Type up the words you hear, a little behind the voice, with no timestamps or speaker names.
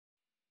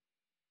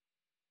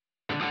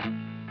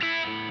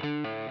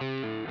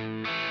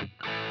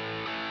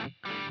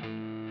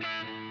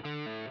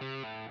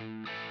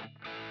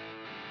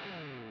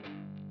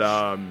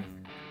all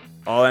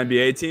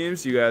NBA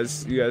teams. You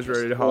guys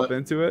ready to hop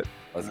into it?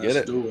 Let's get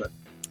it. Do it.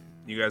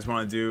 You guys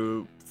want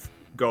to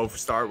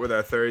start with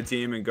our third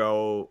team and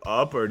go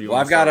up, or do you?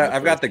 Well, want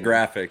I've got the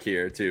graphic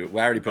here too.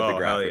 We already put the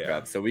graphic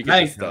up, so we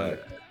can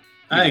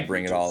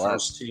bring it all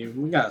up. Team.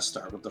 We gotta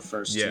start with the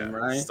first team,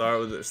 right? Start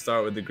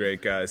with the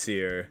great guys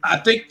here. I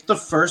think the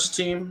first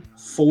team,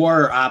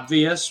 for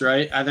obvious,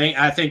 right?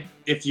 I think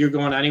if you're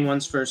going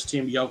anyone's first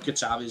team,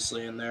 Jokic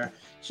obviously in there.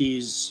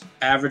 He's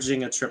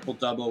averaging a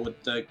triple-double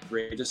with the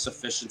greatest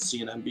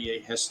efficiency in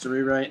NBA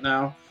history right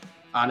now,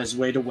 on his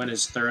way to win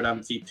his third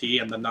MVP,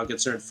 and the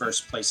Nuggets are in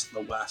first place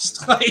in the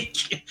West. Like,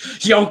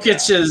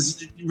 Jokic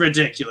is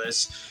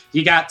ridiculous.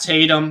 You got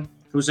Tatum,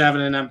 who's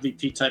having an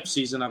MVP-type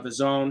season of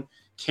his own,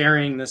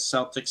 carrying this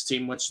Celtics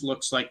team, which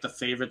looks like the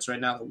favorites right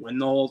now to win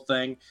the whole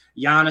thing.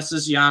 Giannis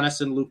is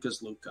Giannis, and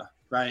Luka's Luka,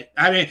 right?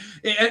 I mean,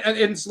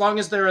 and as long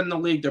as they're in the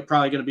league, they're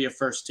probably going to be a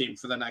first team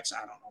for the next,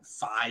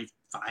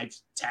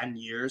 10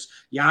 years.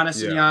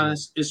 Giannis and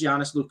Giannis is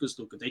Giannis, Luka's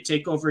Luka. They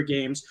take over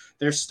games.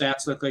 Their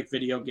stats look like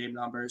video game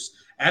numbers.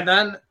 And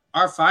then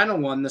our final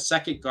one, the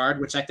second guard,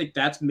 which I think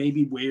that's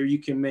maybe where you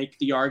can make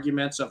the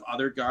arguments of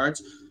other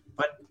guards.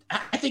 But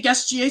I think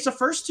SGA is a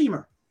first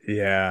teamer.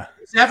 Yeah.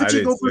 He's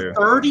averaging over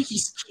 30.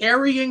 He's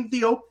carrying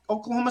the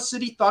Oklahoma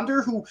City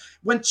Thunder, who,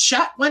 when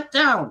Chet went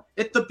down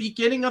at the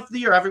beginning of the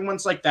year,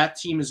 everyone's like, that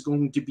team is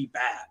going to be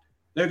bad.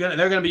 They're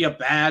gonna be a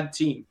bad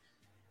team.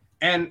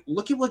 And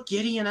look at what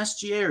Giddey and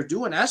SGA are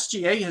doing.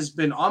 SGA has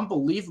been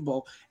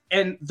unbelievable.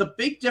 And the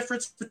big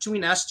difference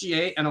between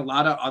SGA and a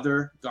lot of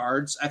other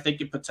guards, I think,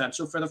 in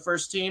potential for the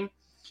first team,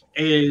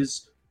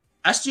 is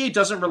SGA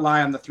doesn't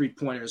rely on the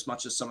three-pointer as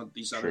much as some of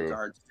these other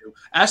guards do.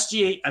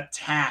 SGA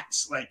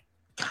attacks,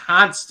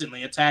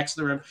 constantly attacks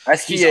the rim.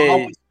 He's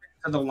always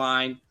to the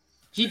line.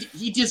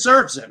 He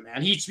deserves it,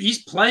 man.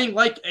 He's playing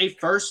like a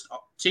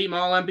first-team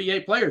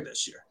All-NBA player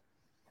this year.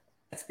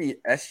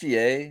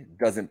 SGA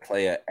doesn't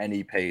play at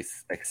any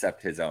pace except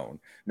his own.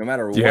 No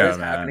matter what is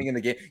happening in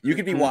the game, you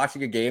could be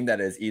watching a game that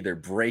is either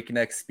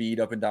breakneck speed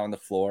up and down the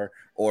floor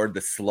or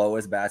the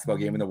slowest basketball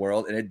game in the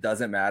world, and it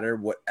doesn't matter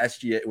what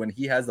SGA, when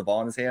he has the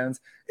ball in his hands,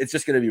 it's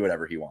just going to be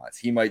whatever he wants.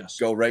 He might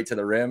go right to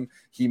the rim.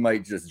 He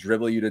might just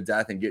dribble you to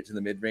death and get to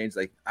the mid-range.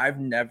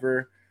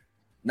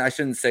 I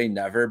shouldn't say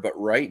never, but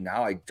right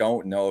now I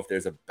don't know if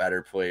there's a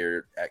better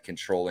player at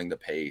controlling the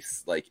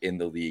pace in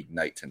the league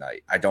night to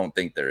night. I don't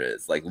think there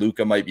is.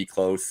 Luka might be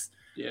close,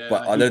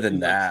 but other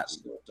than that,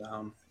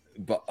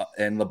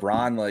 and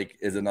LeBron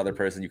is another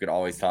person you could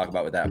always talk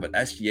about with that. But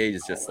SGA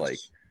is just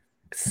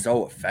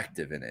so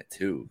effective in it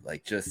too.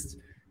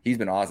 He's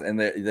been awesome. And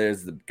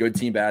there's the good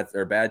team, bad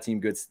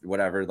team, good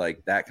whatever.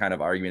 That kind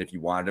of argument if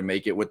you wanted to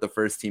make it with the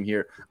first team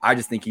here. I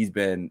just think he's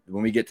been,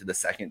 when we get to the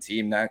second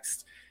team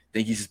next, I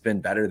think he's just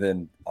been better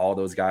than all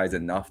those guys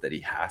enough that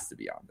he has to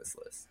be on this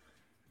list.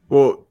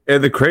 Well,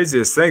 and the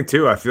craziest thing,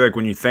 too, I feel like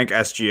when you think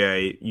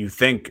SGA, you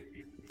think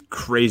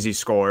crazy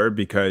scorer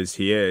because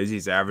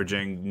he's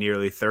averaging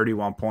nearly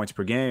 31 points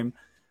per game.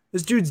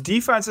 This dude's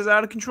defense is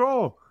out of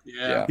control.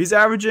 Yeah. He's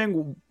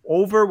averaging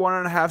over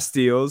 1.5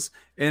 steals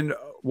and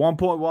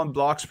 1.1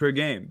 blocks per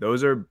game.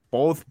 Those are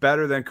both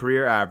better than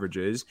career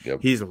averages. Yep.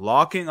 He's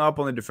locking up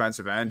on the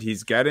defensive end.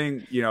 He's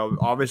getting,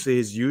 obviously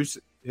his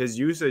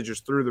usage is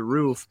through the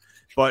roof,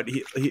 but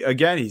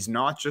he's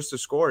not just a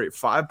scorer.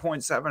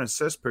 5.7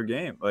 assists per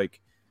game.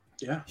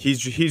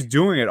 He's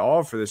doing it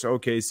all for this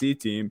OKC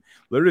team.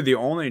 Literally, the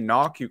only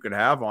knock you could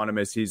have on him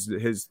is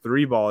his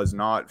three ball is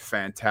not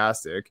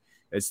fantastic.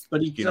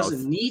 But he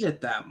doesn't need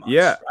it that much.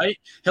 Yeah, right.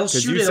 He'll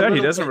shoot you it. Said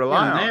he doesn't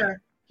rely on it.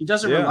 He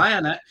doesn't rely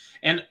on that.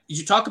 And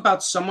you talk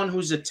about someone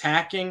who's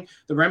attacking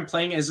the rim,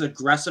 playing as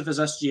aggressive as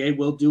SGA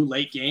will do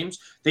late games.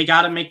 They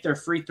got to make their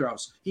free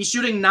throws. He's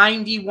shooting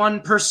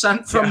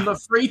 91% from the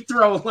free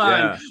throw line.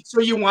 Yeah. So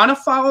you want to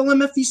follow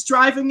him if he's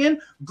driving in?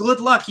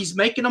 Good luck. He's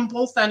making them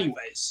both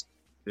anyways.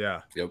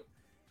 Yeah. Yep.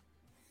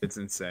 It's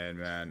insane,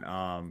 man.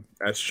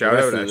 Shout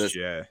out to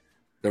SGA.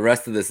 The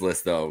rest of this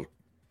list, though,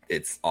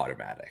 it's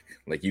automatic.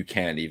 You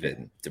can't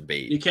even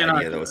debate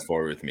any of those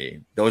four with me.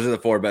 Those are the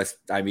four best.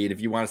 I mean,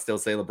 if you want to still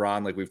say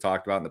LeBron, like we've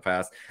talked about in the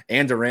past,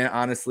 and Durant,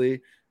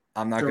 honestly,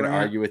 I'm not going to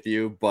argue with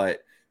you.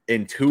 But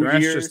in 2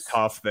 Durant's years, just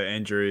tough. The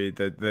injury,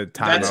 the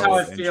time. That's how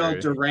I feel.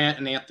 Durant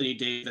and Anthony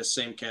Davis,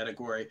 same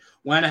category.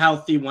 When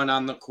healthy, when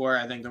on the court,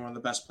 I think they're one of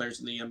the best players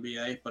in the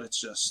NBA. But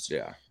it's just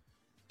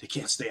they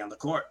can't stay on the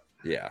court.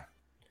 Yeah.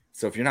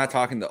 So if you're not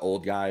talking the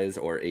old guys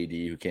or AD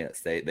who can't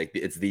stay,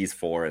 it's these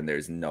four, and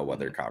there's no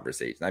other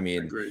conversation. I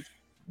mean,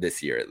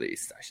 this year at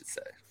least, I should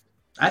say.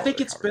 I think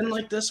it's been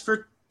like this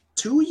for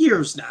 2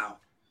 years now.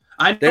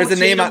 There's a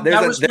name.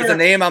 There's a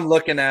name I'm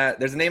looking at.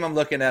 There's a name I'm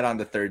looking at on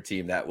the third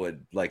team that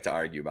would like to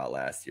argue about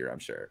last year, I'm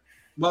sure.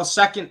 Well,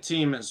 second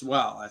team as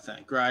well, I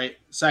think, right?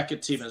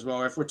 Second team as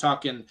well. If we're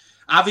talking,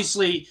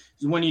 obviously,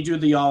 when you do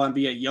the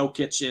All-NBA,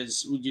 Jokic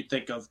is, you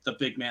think of the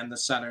big man, the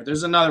center.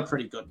 There's another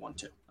pretty good one,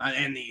 too,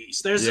 in the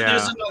East. There's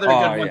another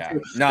good one,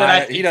 too.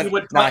 No, he doesn't.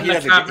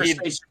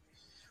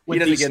 He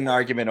doesn't get an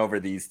argument over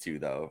these two,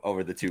 though,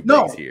 over the two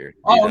bigs here.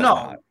 Oh,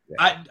 no.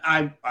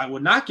 Yeah. I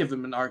would not give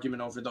him an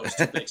argument over those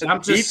two bigs.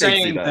 I'm just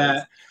saying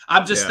that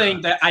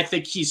I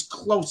think he's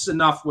close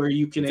enough where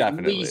you can at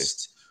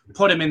least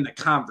put him in the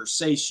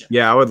conversation.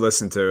 Yeah, I would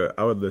listen to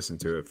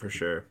it for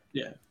sure.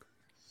 Yeah.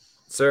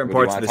 Certain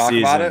parts of the season.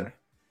 About it?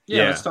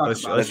 Yeah, let's talk about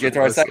it. Let's get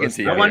to our second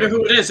team. I wonder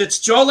who it is. It's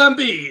Joel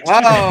Embiid.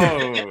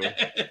 Oh,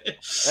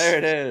 there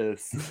it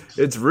is.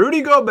 It's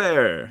Rudy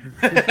Gobert.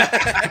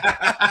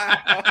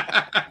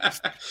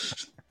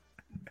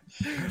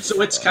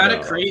 So it's kind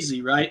of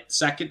crazy, right?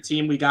 Second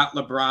team, we got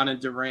LeBron and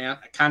Durant,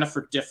 kind of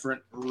for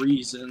different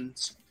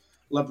reasons.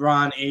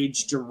 LeBron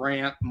aged,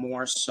 Durant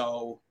more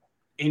so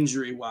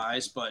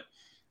injury-wise, but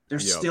they're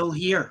still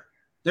here.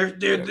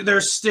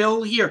 They're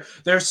still here.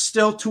 They're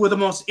still two of the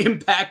most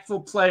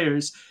impactful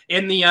players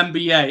in the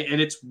NBA, and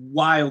it's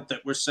wild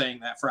that we're saying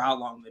that for how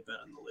long they've been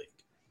in the league.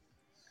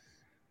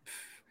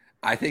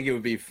 I think it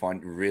would be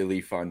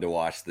really fun to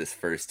watch this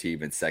first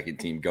team and second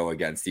team go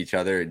against each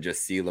other and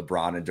just see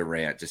LeBron and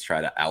Durant just try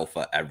to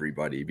alpha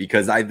everybody,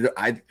 because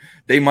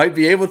they might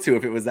be able to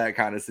if it was that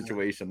kind of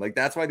situation. Like,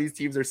 that's why these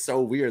teams are so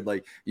weird.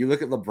 Like, you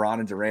look at LeBron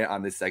and Durant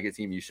on this second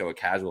team, you show a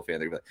casual fan,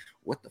 they're like,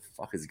 what the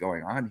fuck is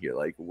going on here?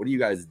 Like, what are you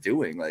guys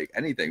doing? Like,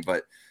 anything.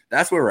 But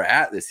that's where we're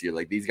at this year.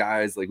 Like, these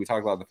guys, like we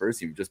talked about in the first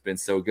team, have just been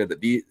so good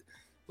that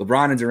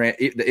LeBron and Durant,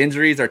 the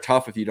injuries are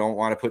tough if you don't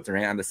want to put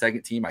Durant on the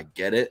second team. I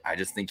get it. I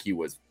just think he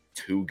was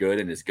too good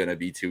and is going to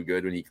be too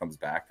good when he comes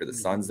back for the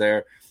Suns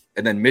there.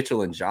 And then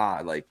Mitchell and Ja,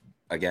 like,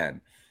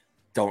 again,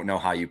 don't know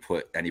how you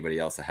put anybody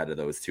else ahead of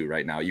those two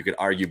right now. You could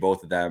argue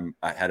both of them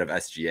ahead of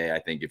SGA, I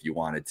think, if you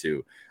wanted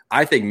to.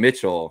 I think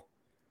Mitchell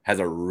has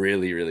a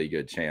really, really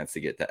good chance to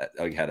get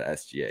ahead of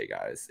SGA,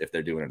 guys, if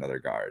they're doing another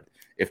guard.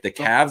 If the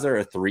Cavs are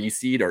a 3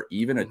 seed or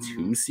even a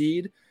 2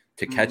 seed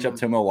to catch up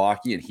to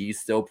Milwaukee and he's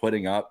still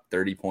putting up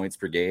 30 points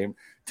per game,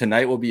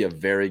 tonight will be a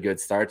very good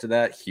start to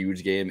that.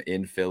 Huge game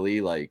in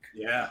Philly, like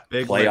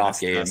big playoff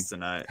game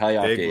tonight.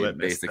 Playoff big game,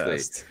 basically.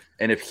 Test.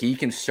 And if he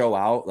can show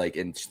out like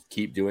and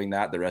keep doing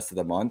that the rest of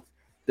the month,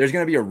 there's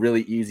going to be a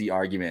really easy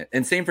argument.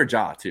 And same for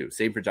Ja too.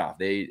 Same for Ja.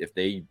 If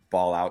they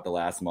ball out the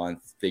last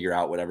month, figure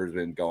out whatever's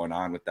been going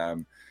on with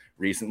them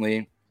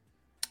recently,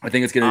 I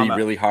think it's going to be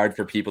really hard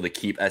for people to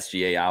keep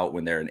SGA out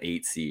when they're an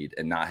 8 seed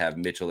and not have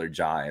Mitchell or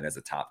Ja in as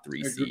a top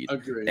 3 seed.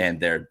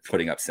 And they're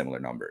putting up similar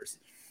numbers.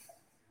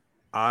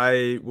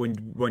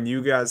 When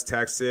you guys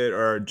texted,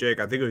 or Jake,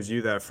 I think it was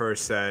you that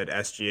first said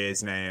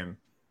SGA's name,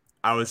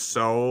 I was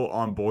so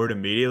on board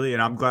immediately,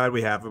 and I'm glad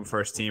we have him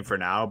first team for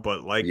now.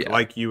 But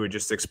like you were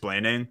just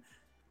explaining,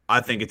 I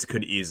think it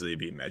could easily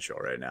be Mitchell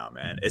right now,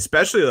 man.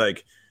 Especially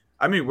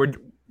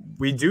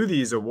we do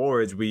these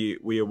awards,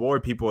 we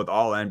award people with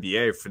all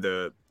NBA for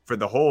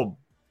the whole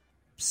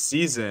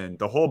season,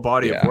 the whole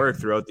body of work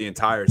throughout the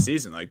entire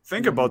season. Like,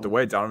 think about the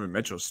way Donovan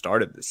Mitchell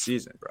started the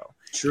season, bro.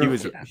 True.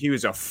 He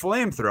was a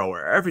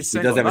flamethrower every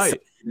single night.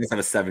 He does have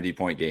a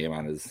 70-point game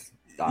on his.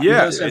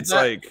 It's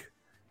like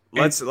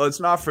let's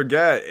not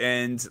forget.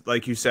 And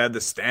like you said,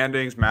 the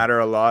standings matter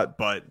a lot,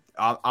 but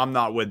I'm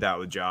not with that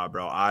with Ja,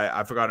 bro.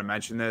 I forgot to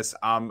mention this.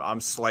 I'm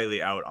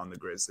slightly out on the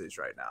Grizzlies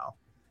right now.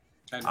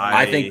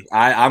 I think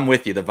I'm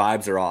with you. The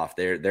vibes are off.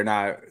 They're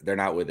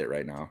not with it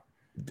right now.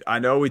 I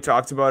know we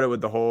talked about it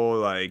with the whole,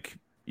 like,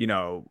 you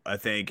know, I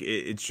think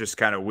it's just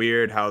kind of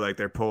weird how, like,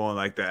 they're pulling,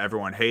 like, the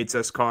everyone hates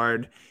us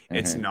card.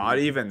 It's not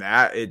even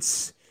that.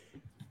 It's,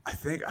 I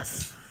think, I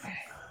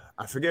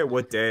forget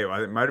what day.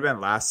 It might have been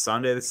last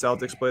Sunday the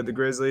Celtics played the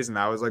Grizzlies, and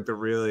that was, like, the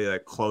really,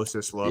 like,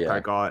 closest look I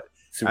got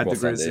at the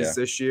Grizzlies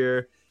this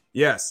year.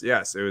 Yes.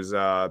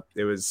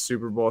 It was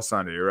Super Bowl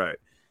Sunday. You're right.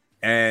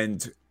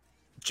 And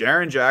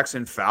Jaren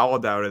Jackson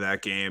fouled out of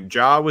that game.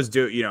 Ja was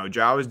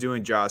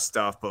doing Ja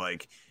stuff, but,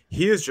 like,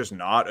 he is just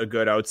not a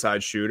good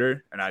outside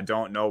shooter, and I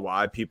don't know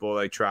why people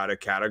like try to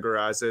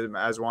categorize him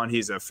as one.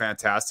 He's a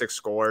fantastic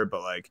scorer,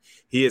 but like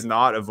he has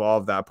not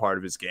evolved that part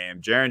of his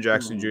game. Jaren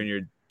Jackson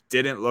Jr.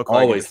 didn't look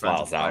always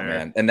fouls out,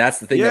 man, and that's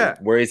the thing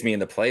that worries me in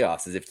the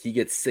playoffs is if he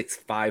gets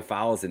 6-5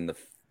 fouls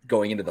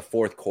going into the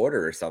fourth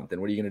quarter or something.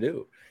 What are you gonna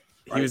do?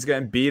 He was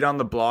getting beat on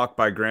the block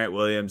by Grant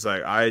Williams.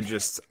 Like I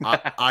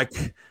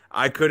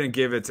couldn't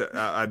give it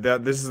to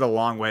this is a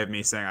long way of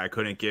me saying I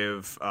couldn't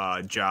give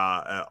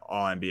Ja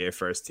all NBA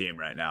first team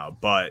right now,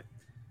 but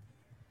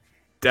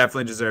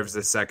definitely deserves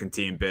the second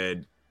team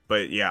bid.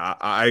 But yeah,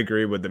 I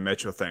agree with the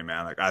Mitchell thing,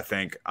 man. Like I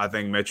think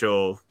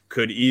Mitchell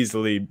could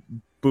easily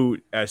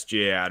boot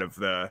SGA out of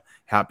the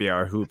Happy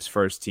Hour Hoops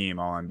first team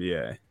all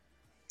NBA.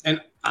 And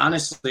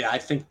honestly, I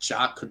think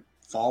Ja could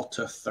fall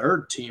to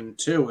third team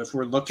too. If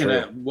we're looking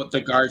at what the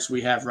guards we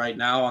have right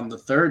now on the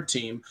third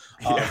team,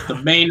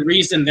 the main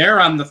reason they're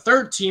on the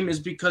third team is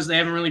because they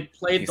haven't really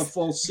played the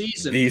full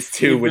season. These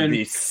two would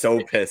be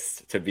so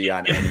pissed to be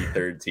on any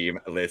third team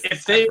list.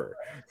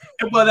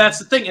 Well, that's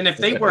the thing. And if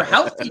they were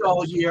healthy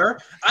all year,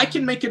 I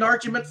can make an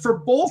argument for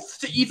both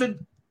to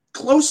even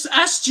close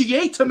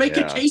SGA to make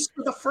a case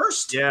for the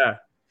first team.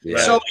 Yeah.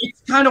 So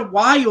it's kind of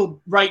wild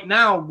right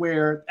now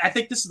where I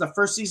think this is the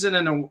first season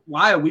in a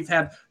while we've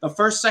had the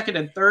first, second,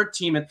 and third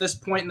team at this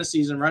point in the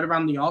season, right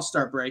around the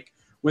All-Star break,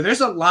 where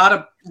there's a lot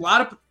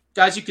of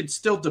guys you could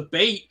still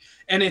debate,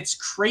 and it's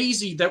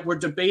crazy that we're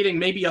debating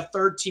maybe a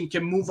third team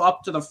can move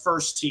up to the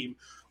first team,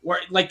 or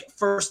like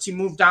first team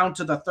move down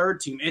to the third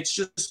team. It's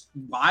just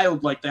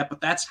wild like that, but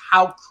that's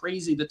how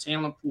crazy the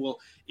talent pool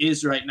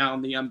is right now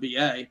in the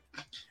NBA.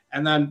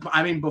 And then,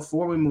 I mean,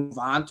 before we move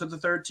on to the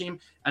third team,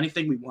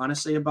 anything we want to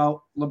say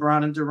about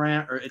LeBron and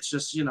Durant, or it's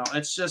just,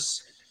 it's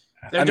just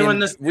they're doing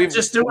this. We've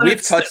touched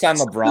on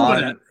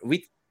LeBron.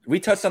 We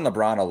touched on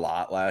LeBron a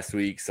lot last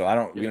week, so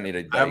we don't need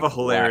to. I have a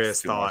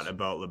hilarious thought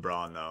about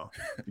LeBron though.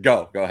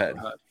 Go ahead.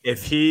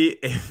 If he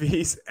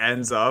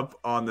ends up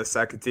on the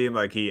second team,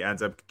 like he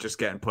ends up just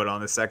getting put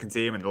on the second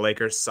team, and the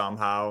Lakers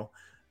somehow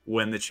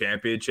win the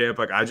championship,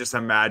 like I just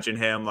imagine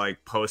him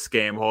like post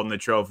game holding the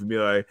trophy and be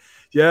like,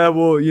 yeah,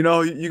 well,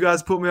 you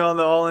guys put me on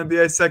the All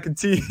NBA second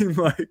team.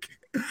 Like,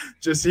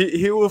 just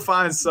he will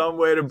find some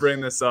way to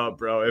bring this up,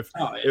 bro. If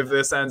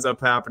this ends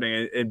up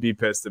happening, and be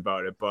pissed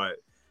about it. But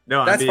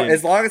no, that's fine.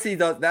 As long as he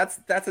does,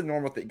 that's a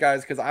normal thing,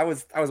 guys. Because I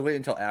was waiting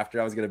until after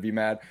I was gonna be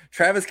mad.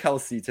 Travis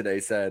Kelce today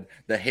said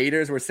the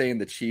haters were saying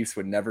the Chiefs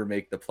would never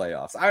make the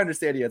playoffs. I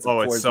understand he had some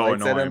it's so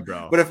annoying,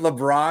 bro. But if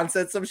LeBron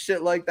said some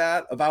shit like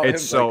that about him,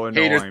 so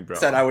annoying, haters bro.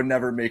 Said I would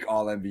never make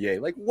All NBA.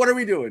 Like, what are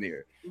we doing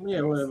here?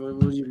 Yeah, what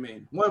do you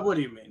mean? What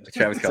do you mean?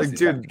 Travis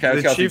Kelce,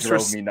 Travis Kelce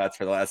drove me nuts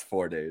for the last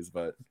 4 days,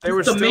 but they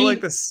were still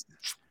like this.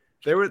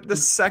 They were the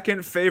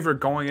second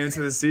favorite going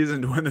into the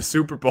season to win the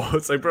Super Bowl.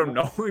 It's like, bro,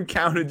 no one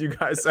counted you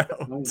guys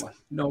out.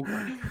 No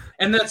one.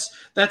 And that's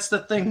the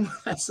thing.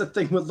 That's the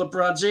thing with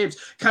LeBron James.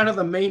 Kind of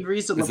the main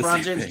reason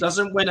LeBron James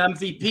doesn't win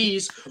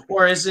MVPs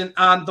or isn't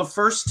on the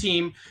first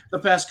team the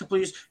past couple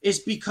of years is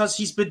because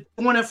he's been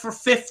doing it for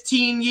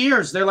 15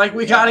 years. They're like,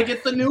 we got to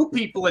get the new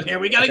people in here.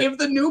 We got to give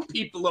the new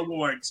people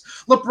awards.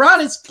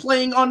 LeBron is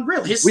playing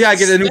unreal. We got to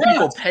get the new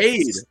people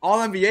paid. All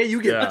NBA,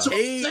 you get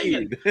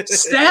paid.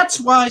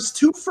 Stats-wise,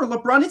 too, for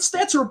LeBron, his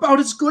stats are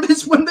about as good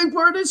as when they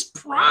were in his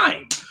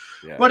prime.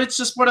 Yeah. But it's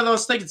just one of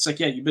those things. It's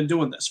like, yeah, you've been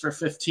doing this for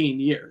 15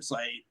 years.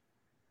 Like,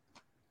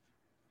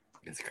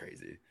 it's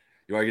crazy.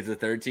 You want to get to the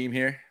third team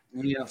here?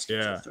 Yeah, let's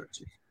get to the third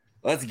team.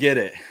 Let's get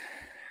it.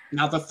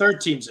 Now, the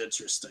third team's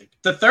interesting.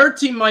 The third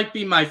team might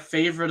be my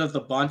favorite of the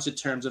bunch in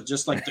terms of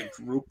just like the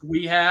group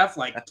we have.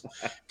 Like,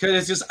 because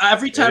it's just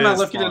every time I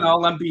look at an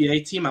All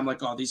NBA team, I'm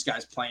like, oh, these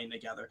guys playing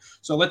together.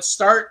 So let's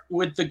start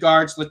with the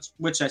guards,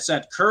 which I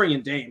said Curry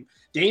and Dame.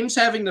 Dame's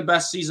having the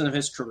best season of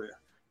his career.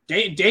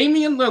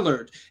 Damian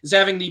Lillard is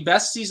having the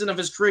best season of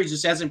his career. He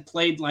just hasn't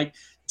played like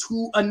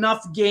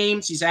enough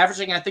games. He's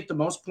averaging, I think, the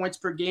most points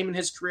per game in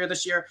his career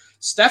this year.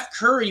 Steph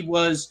Curry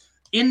was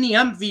in the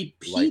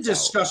MVP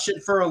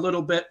discussion for a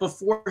little bit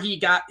before he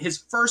got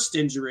his first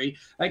injury.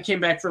 I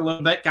came back for a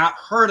little bit, got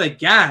hurt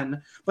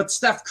again. But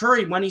Steph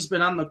Curry, when he's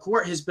been on the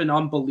court, has been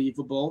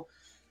unbelievable.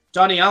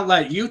 Donnie, I'll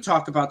let you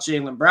talk about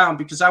Jaylen Brown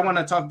because I want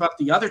to talk about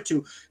the other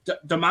two,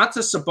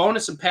 Domantas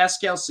Sabonis and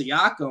Pascal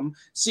Siakam.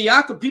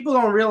 Siakam, people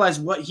don't realize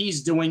what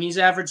he's doing. He's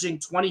averaging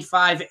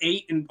 25,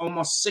 8, and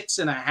almost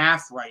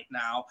 6.5 right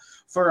now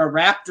for a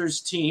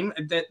Raptors team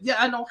that,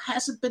 I know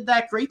hasn't been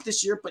that great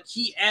this year, but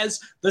he as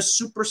the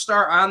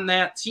superstar on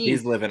that team.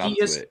 He's living up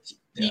to it.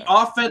 The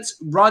offense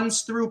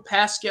runs through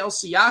Pascal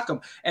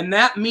Siakam. And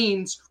that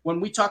means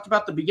when we talked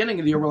about the beginning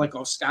of the year, we're like,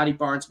 oh, Scotty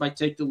Barnes might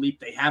take the leap.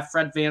 They have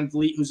Fred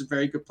VanVleet, who's a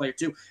very good player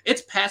too.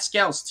 It's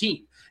Pascal's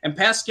team. And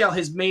Pascal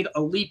has made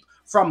a leap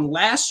from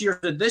last year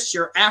to this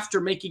year after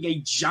making a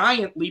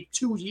giant leap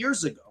 2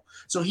 years ago.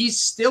 So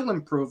he's still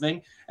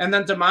improving. And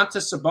then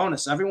Domantas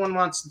Sabonis. Everyone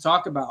wants to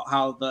talk about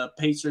how the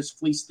Pacers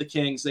fleeced the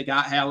Kings. They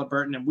got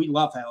Halliburton, and we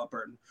love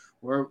Halliburton.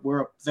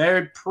 We're a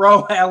very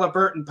pro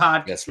Halliburton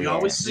podcast. Yes, we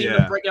always seem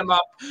to bring him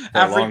up.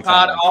 Every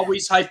pod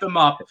always hype him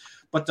up.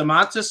 But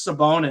Domantas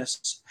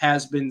Sabonis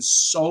has been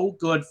so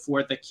good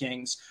for the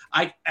Kings.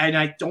 I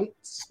don't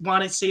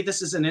want to say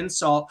this as an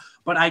insult,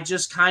 but I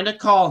just kind of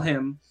call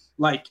him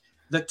like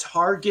the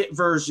target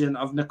version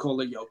of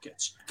Nikola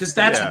Jokic because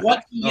that's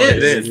what he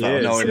is.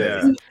 It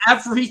is.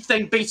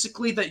 Everything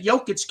basically that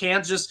Jokic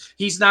can. Just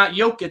he's not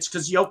Jokic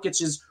because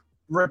Jokic is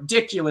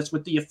ridiculous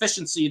with the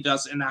efficiency it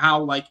does and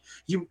how like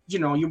you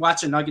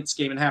watch a Nuggets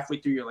game and halfway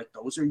through you're like,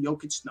 those are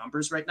Jokic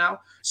numbers right now.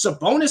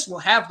 Sabonis will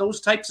have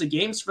those types of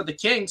games for the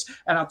Kings,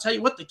 and I'll tell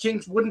you what, the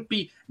Kings wouldn't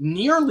be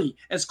nearly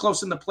as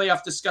close in the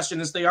playoff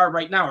discussion as they are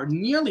right now, or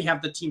nearly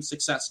have the team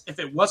success if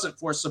it wasn't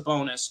for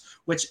Sabonis,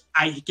 which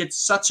I get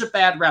such a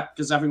bad rep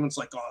because everyone's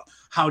like, oh,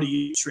 how do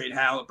you trade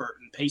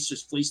Halliburton?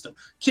 Pacers fleeced him.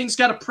 Kings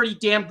got a pretty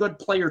damn good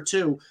player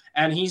too,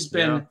 and he's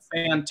been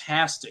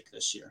fantastic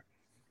this year.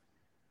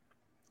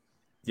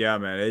 Yeah,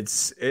 man, it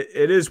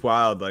is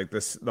wild. Like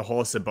the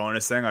whole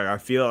Sabonis thing. Like I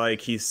feel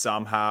like he's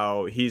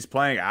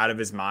playing out of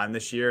his mind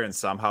this year and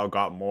somehow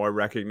got more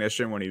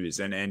recognition when he was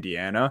in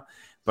Indiana.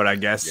 But I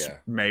guess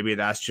maybe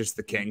that's just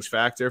the Kings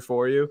factor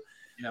for you.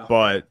 Yeah.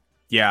 But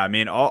yeah, I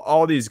mean,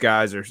 all these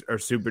guys are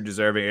super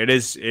deserving. It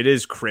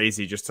is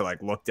crazy just to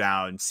like look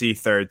down, see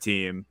third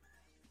team,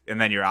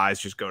 and then your eyes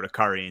just go to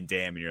Curry and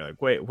Dame, and you're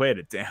like, wait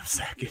a damn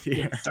second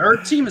here.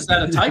 Third team, is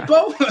that a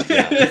typo?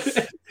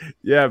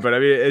 Yeah, but I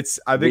mean,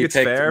 I think it's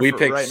fair. We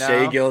picked right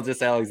Shai now.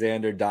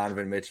 Gilgeous-Alexander,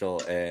 Donovan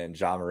Mitchell, and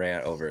John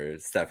Morant over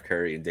Steph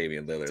Curry and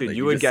Damian Lillard. Dude, like,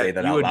 you would get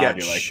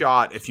like,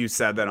 shot if you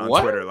said that on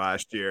Twitter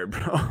last year,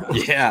 bro.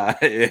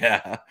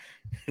 Yeah.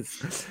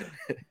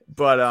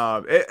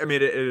 But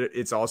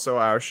it's also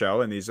our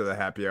show, and these are the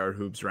Happy Hour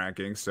Hoops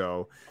rankings,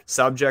 so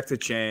subject to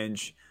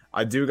change.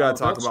 I do got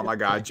to talk about my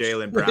guy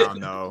Jaylen Brown,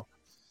 though.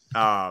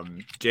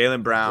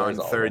 Jaylen Brown,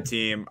 third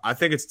team. I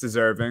think it's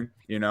deserving.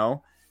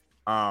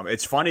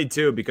 It's funny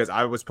too because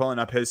I was pulling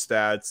up his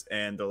stats,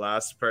 and the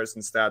last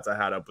person's stats I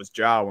had up was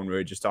Ja when we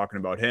were just talking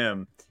about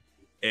him.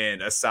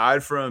 And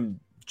aside from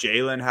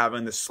Jaylen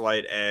having the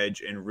slight edge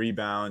in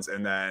rebounds,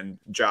 and then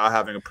Ja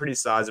having a pretty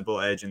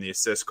sizable edge in the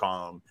assist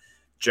column,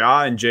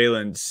 Ja and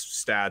Jaylen's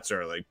stats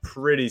are like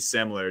pretty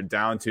similar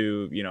down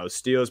to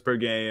steals per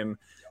game,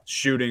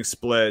 shooting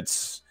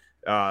splits.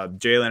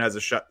 Jaylen has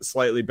a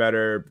slightly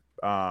better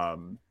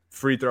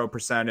free throw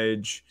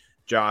percentage.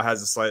 Ja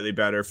has a slightly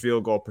better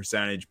field goal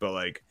percentage,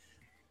 but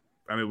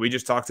we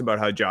just talked about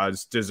how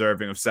Ja's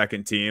deserving of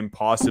second team,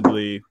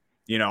 possibly,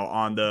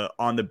 on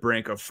the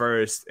brink of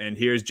first. And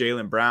here's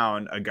Jaylen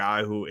Brown, a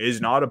guy who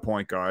is not a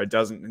point guard,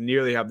 doesn't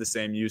nearly have the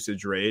same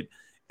usage rate,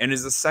 and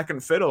is a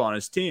second fiddle on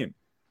his team.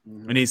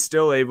 Mm-hmm. And he's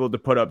still able to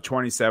put up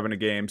 27 a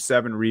game,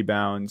 7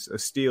 rebounds, a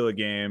steal a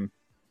game,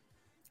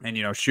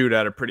 and, shoot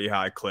at a pretty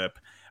high clip.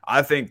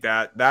 I think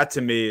that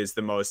to me is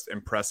the most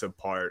impressive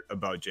part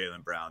about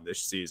Jaylen Brown this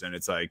season.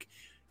 It's like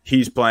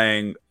he's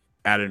playing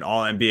at an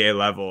all-NBA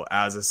level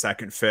as a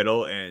second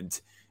fiddle, and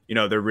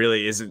there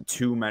really isn't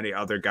too many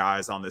other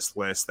guys on this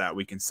list that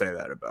we can say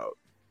that about.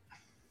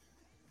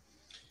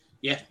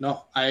 Yeah,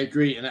 no, I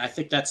agree, and I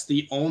think that's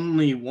the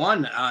only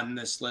one on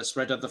this list,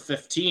 right, of the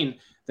 15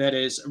 that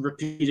is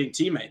repeating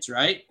teammates,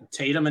 right?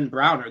 Tatum and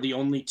Brown are the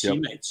only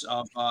teammates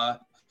of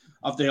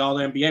the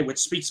All-NBA, which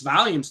speaks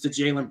volumes to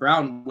Jaylen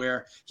Brown,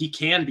 where he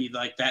can be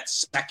like that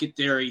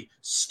secondary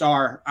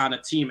star on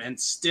a team and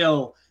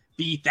still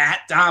be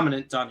that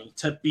dominant, Dunny,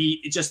 to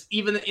be just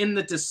even in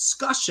the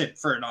discussion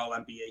for an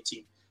All-NBA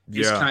team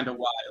is kind of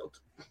wild.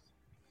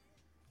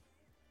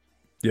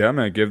 Yeah,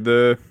 man,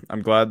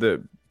 I'm glad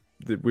that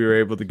we were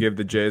able to give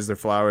the Jays their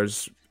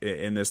flowers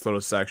in this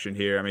little section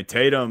here. I mean,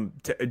 Tatum,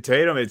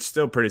 it's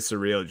still pretty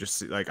surreal.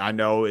 Just I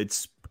know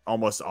it's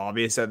almost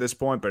obvious at this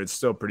point, but it's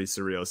still pretty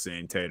surreal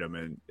seeing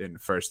Tatum in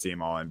first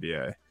team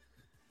All-NBA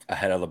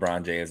ahead of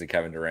LeBron James and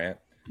Kevin Durant.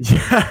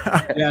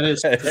 Yeah, it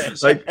is.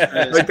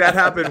 That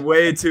happened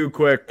way too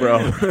quick,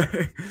 bro.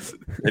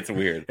 It's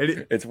weird.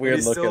 It's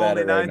weird looking at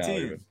it right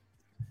 19. Now.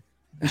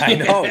 I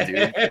know,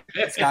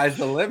 dude. Sky's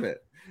the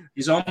limit.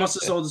 He's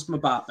almost as old as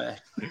Mbappe.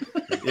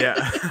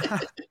 Yeah.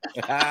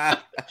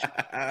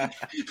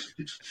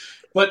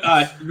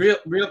 But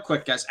real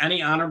quick, guys,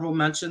 any honorable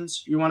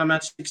mentions you want to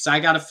mention? Because I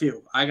got a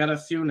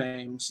few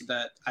names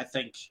that I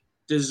think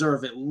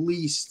deserve at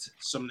least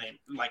some name.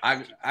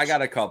 I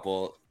got a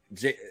couple.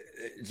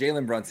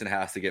 Jalen Brunson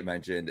has to get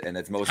mentioned, and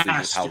it's mostly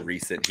just how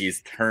recent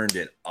he's turned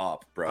it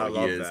up, bro.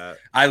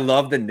 I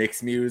love the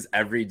Knicks muse.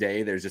 Every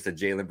day there's just a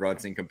Jalen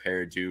Brunson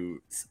compared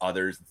to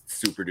others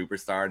super duper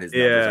star, and his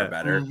numbers are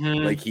better.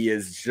 Mm-hmm. He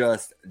is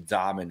just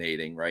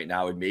dominating right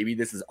now, and maybe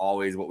this is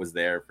always what was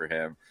there for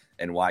him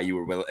and why you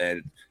were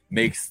and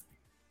makes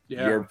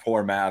your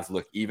poor Mavs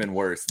look even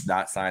worse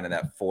not signing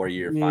that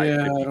 4-year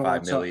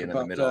 $555 million in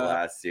the middle of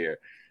last year.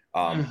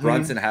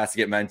 Brunson has to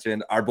get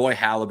mentioned. Our boy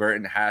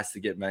Halliburton has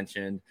to get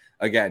mentioned.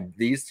 Again,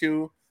 these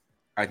two,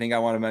 I think I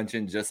want to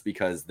mention just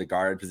because the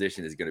guard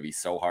position is going to be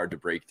so hard to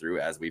break through,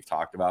 as we've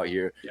talked about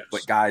here. Yes.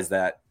 But guys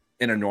that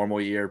in a normal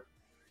year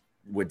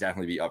would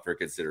definitely be up for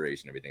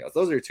consideration. Everything else.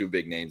 Those are two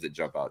big names that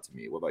jump out to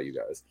me. What about you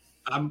guys?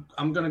 I'm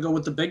going to go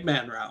with the big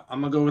man route.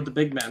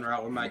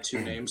 With my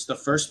two names. The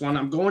first one,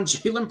 I'm going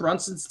Jalen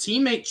Brunson's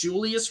teammate,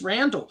 Julius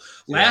Randle.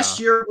 Last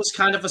year was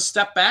kind of a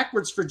step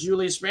backwards for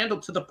Julius Randle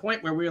to the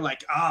point where we were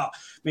like,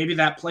 maybe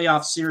that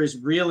playoff series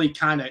really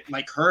kind of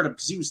hurt him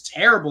because he was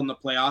terrible in the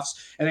playoffs,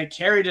 and it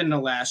carried into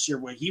last year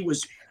where he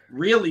was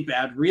really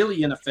bad,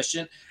 really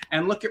inefficient.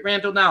 And look at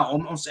Randle now,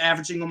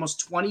 averaging almost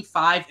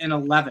 25 and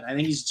 11. I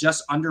think he's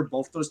just under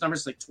both those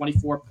numbers,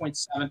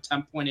 24.7,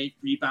 10.8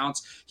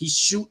 rebounds. He's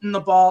shooting the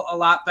ball a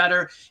lot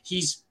better.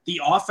 The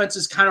offense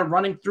is kind of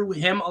running through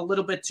him a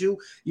little bit too.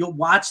 You'll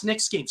watch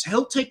Knicks games.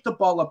 He'll take the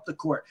ball up the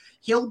court.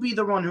 He'll be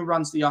the one who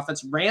runs the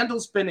offense.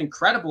 Randle's been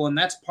incredible, and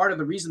that's part of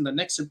the reason the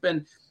Knicks have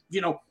been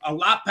a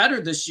lot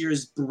better this year.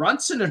 Is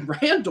Brunson and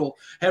Randle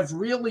have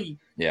really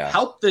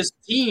helped this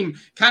team.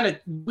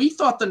 We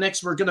thought the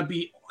Knicks were going to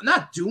be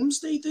not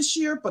doomsday this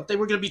year, but they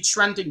were going to be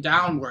trending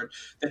downward,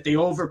 that they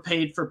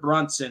overpaid for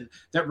Brunson,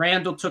 that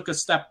Randle took a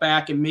step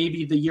back, and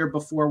maybe the year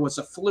before was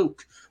a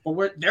fluke.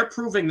 But they're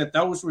proving that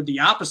those were the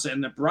opposite,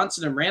 and that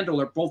Brunson and Randle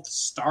are both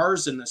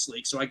stars in this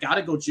league. So I got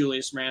to go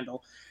Julius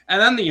Randle.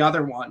 And then the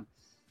other one,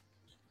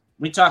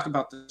 We talk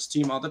about this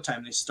team all the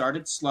time. They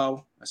started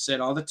slow. I say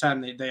it all the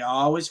time. They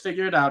always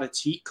figure it out. It's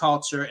Heat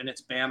culture, and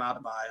it's Bam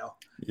Adebayo.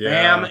 Yeah.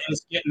 Bam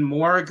is getting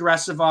more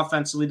aggressive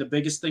offensively. The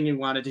biggest thing he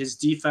wanted, his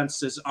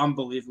defense is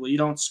unbelievable. You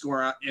don't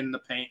score in the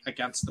paint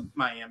against the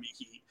Miami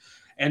Heat.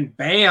 And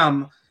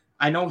Bam,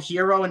 I know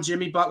Hero and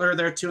Jimmy Butler are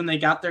there too, and they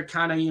got their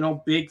kind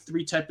of, big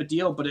three type of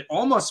deal, but it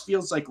almost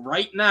feels like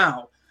right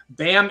now,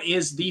 Bam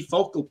is the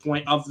focal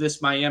point of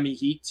this Miami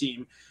Heat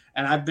team.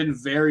 And I've been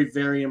very,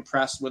 very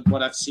impressed with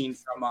what I've seen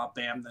from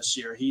Bam this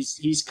year.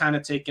 He's kind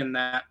of taken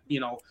that,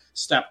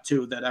 step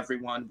two that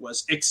everyone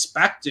was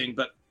expecting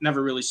but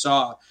never really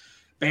saw.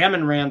 Bam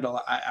and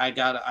Randall, I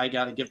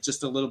gotta give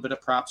just a little bit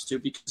of props to,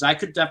 because I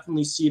could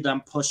definitely see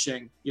them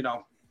pushing, a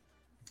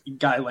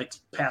guy like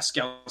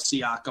Pascal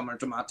Siakam or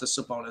Domantas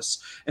Sabonis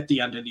at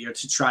the end of the year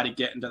to try to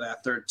get into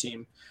that third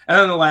team. And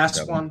then the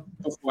last one,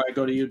 before I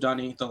go to you,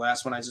 Dunny, the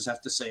last one, I just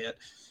have to say it.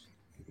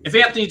 If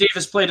Anthony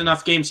Davis played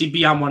enough games, he'd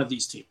be on one of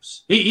these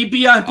teams. He'd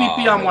be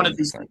on one of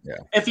these teams. Yeah.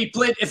 If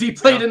he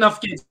played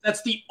enough games,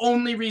 that's the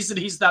only reason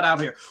he's not out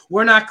here.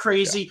 We're not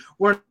crazy. Yeah.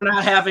 We're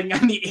not having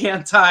any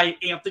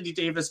anti-Anthony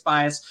Davis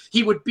bias.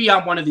 He would be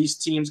on one of these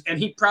teams, and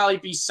he'd probably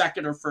be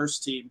second or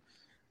first team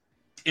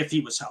if he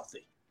was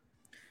healthy.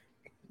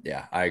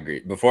 Yeah, I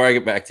agree. Before I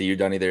get back to you,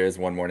 Dunny, there is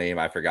one more name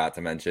I forgot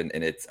to mention,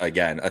 and it's,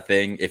 again, a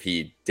thing. If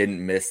he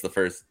didn't miss the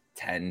first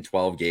 10,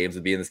 12 games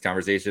would be in this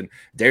conversation.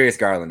 Darius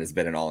Garland has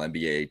been an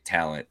all-NBA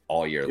talent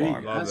all year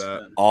long.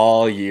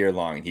 All year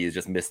long. He has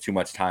just missed too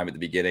much time at the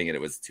beginning, and it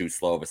was too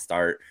slow of a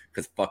start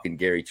because fucking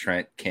Gary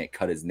Trent can't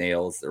cut his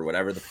nails or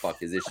whatever the fuck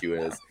his issue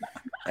is.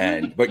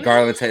 But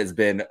Garland has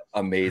been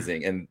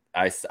amazing. And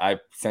I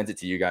sent it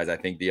to you guys, I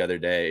think the other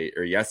day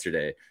or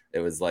yesterday. It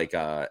was like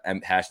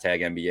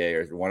hashtag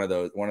NBA or one of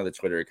the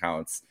Twitter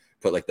accounts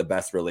put like the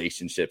best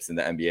relationships in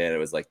the NBA, and it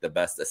was like the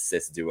best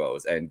assist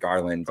duos. And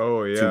Garland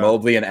to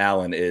Mobley and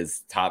Allen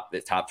is top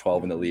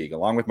 12 in the league,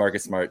 along with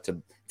Marcus Smart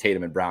to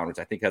Tatum and Brown, which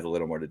I think has a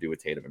little more to do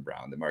with Tatum and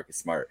Brown than Marcus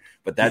Smart.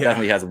 But that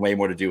definitely has way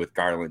more to do with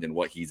Garland and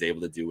what he's able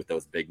to do with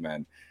those big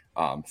men.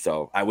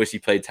 So I wish he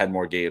played 10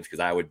 more games, because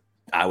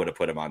I would have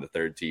put him on the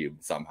third team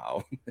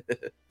somehow.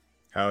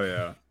 Hell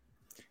yeah.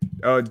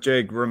 Oh,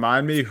 Jake,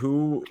 remind me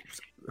who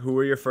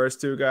were your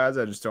first two guys?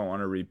 I just don't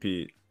want to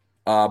repeat.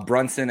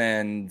 Brunson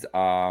and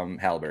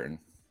Halliburton.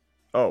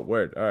 Oh,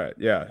 word. All right.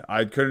 Yeah.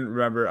 I couldn't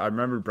remember. I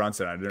remember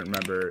Brunson. I didn't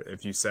remember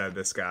if you said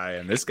this guy.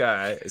 And this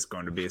guy is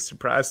going to be a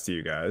surprise to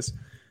you guys.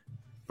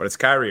 But it's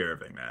Kyrie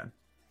Irving, man.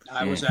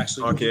 I was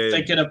actually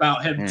thinking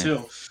about him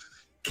too.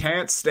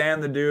 Can't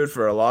stand the dude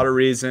for a lot of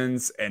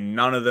reasons, and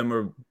none of them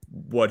are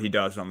what he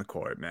does on the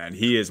court, man.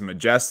 He is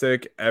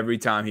majestic every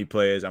time he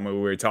plays. I mean,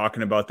 we were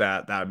talking about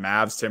that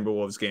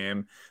Mavs-Timberwolves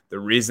game. The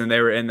reason they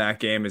were in that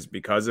game is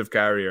because of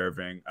Kyrie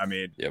Irving. I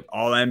mean,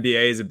 all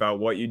NBA is about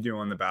what you do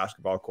on the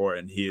basketball court,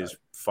 and he is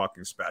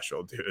fucking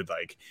special, dude.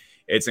 Like,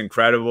 it's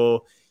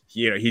incredible.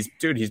 He's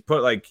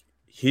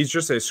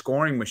just a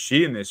scoring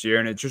machine this year,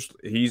 and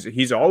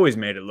he's always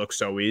made it look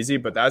so easy,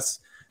 but that's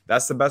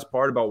the best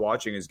part about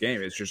watching his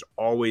game. It's just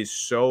always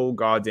so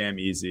goddamn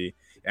easy.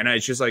 And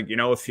it's just like,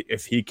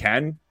 if he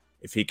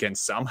can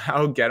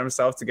somehow get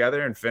himself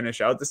together and finish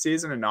out the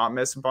season and not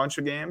miss a bunch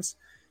of games,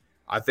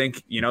 I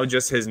think,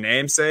 just his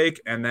namesake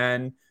and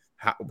then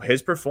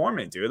his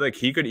performance, dude. Like,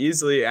 he could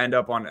easily end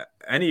up on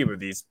any of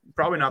these.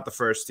 Probably not the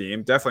first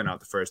team, definitely not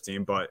the first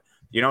team, but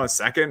a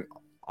second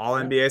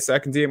All-NBA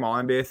second team,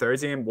 All-NBA third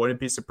team, wouldn't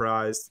be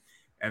surprised.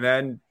 And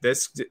then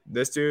this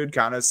dude,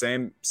 kind of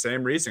same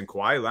reason.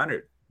 Kawhi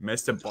Leonard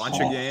missed a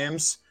bunch of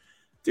games.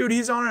 Dude,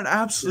 he's on an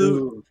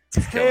absolute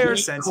tear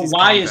since he's come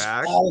back. Kawhi is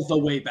all the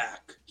way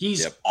back.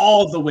 He's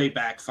all the way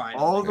back,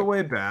 finally. All the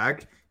way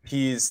back.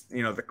 He's,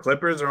 the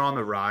Clippers are on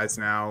the rise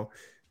now.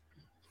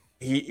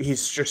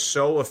 He's just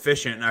so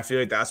efficient, and I feel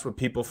like that's what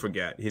people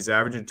forget. He's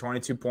averaging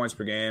 22 points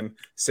per game,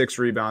 6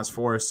 rebounds,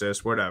 4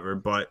 assists, whatever.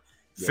 But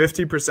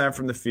 50%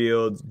 from the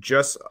field,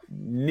 just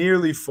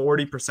nearly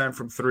 40%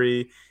 from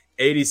three,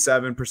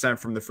 87%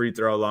 from the free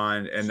throw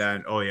line, and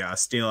then,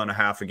 stealing a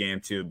half a game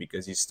too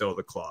because he's still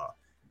the claw.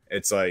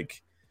 It's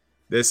like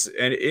this,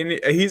 and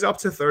he's up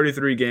to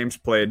 33 games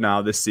played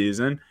now this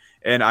season.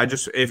 And I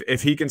just,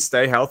 if he can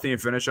stay healthy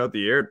and finish out the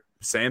year,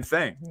 same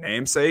thing,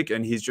 namesake,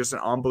 and he's just an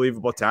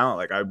unbelievable talent.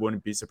 Like, I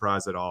wouldn't be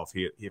surprised at all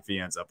if he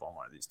ends up on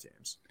one of these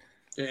teams.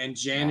 In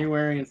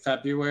January and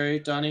February,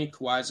 Donnie,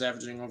 Kawhi's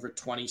averaging over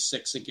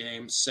 26 a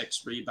game,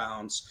 6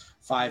 rebounds,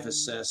 5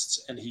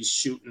 assists, and he's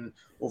shooting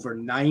over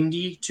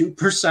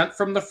 92%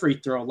 from the free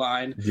throw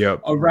line,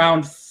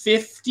 around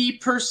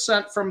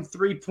 50% from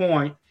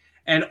 3-point,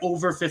 and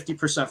over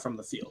 50% from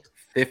the field.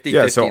 50,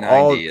 50,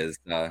 90 is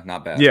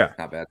not bad. Yeah.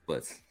 Not bad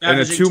splits. In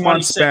a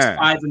 2-month span.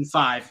 5 and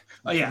 5.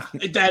 Oh, yeah.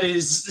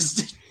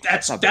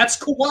 That's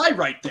Kawhi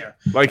right there.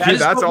 Like,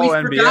 that's all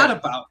NBA. Forgot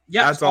about.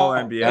 Yes, that's all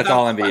NBA. That's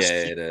all NBA.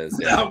 It is.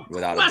 Yeah,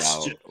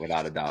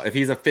 without a doubt.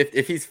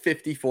 If he's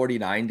 50, 40,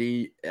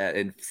 90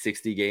 in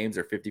 60 games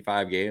or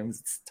 55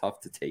 games, it's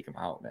tough to take him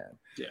out, man.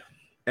 Yeah.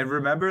 And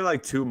remember,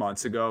 like 2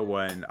 months ago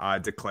when I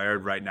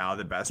declared right now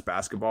the best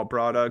basketball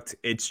product,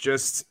 it's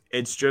just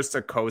a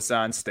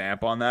cosign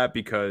stamp on that,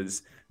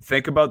 because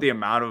think about the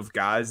amount of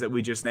guys that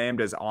we just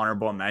named as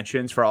honorable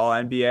mentions for all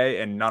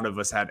NBA, and none of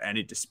us had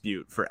any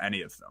dispute for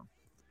any of them.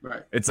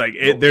 Right. It's like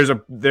there's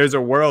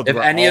a world. If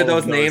where any all of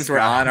those guys names were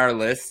on our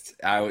list,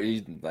 I would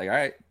be like, all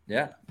right,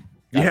 yeah.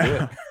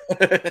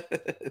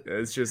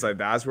 It's just like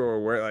that's where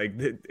we're like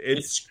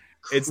it's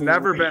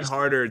never been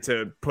harder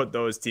to put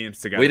those teams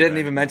together. We didn't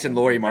even mention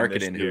Lauri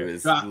Markkanen, who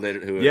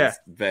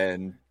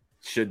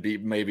should be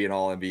maybe an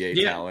all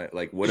NBA talent,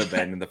 like would have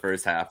been in the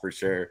first half for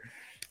sure.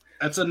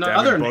 That's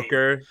another Devin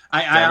Booker.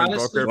 I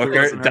honestly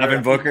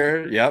Devin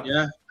Booker. Yep.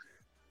 Yeah.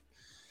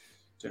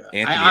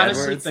 Anthony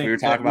Edwards, we were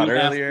talking about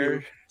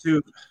earlier.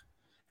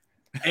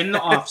 In the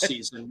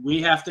offseason,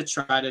 we have to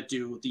try to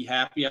do the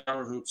happy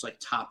hour hoops like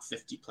top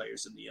 50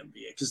 players in the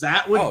NBA, because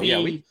that would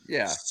be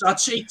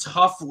such a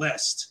tough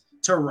list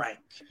to rank.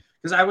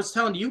 Because I was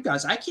telling you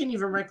guys, I can't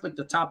even rank like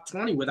the top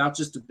 20 without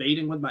just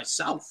debating with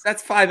myself.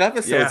 That's 5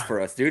 episodes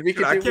for us, dude.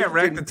 I can't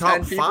rank the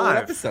top 5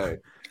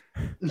 episode.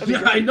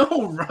 Yeah, I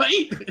know,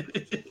 right?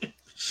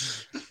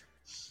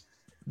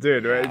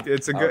 Dude, right?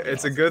 It's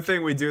a good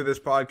thing we do this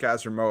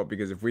podcast remote,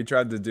 because if we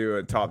tried to do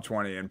a top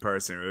 20 in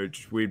person,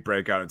 we'd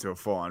break out into a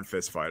full-on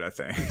fist fight, I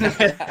think.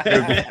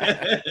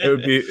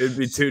 It'd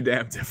be too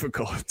damn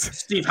difficult.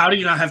 Steve, how do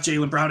you not have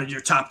Jaylen Brown in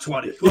your top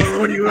 20?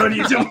 What are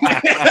you doing?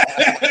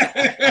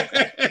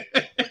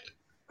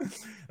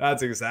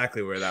 That's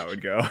exactly where that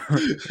would go.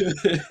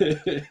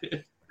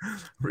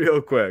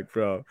 Real quick,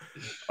 bro.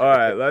 All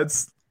right,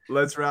 let's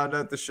round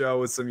out the show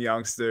with some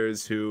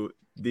youngsters who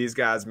these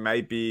guys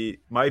might be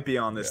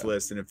on this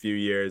list in a few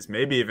years,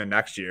 maybe even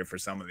next year for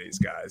some of these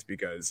guys,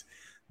 because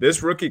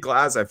this rookie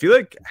class, I feel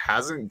like,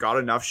 hasn't got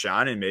enough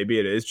shine, and maybe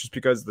it is just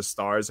because the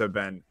stars have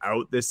been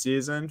out this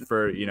season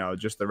for,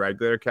 just the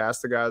regular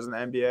cast of guys in the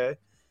NBA.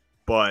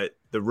 But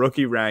the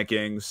rookie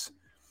rankings,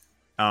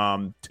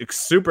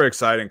 super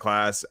exciting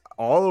class.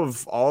 All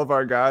of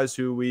our guys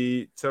who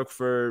we took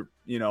for,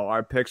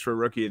 our picks for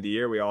rookie of the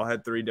year, we all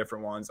had 3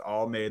 different ones,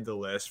 all made the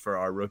list for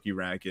our rookie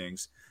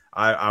rankings.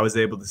 I was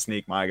able to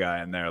sneak my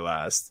guy in there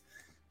last.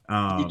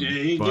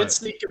 He did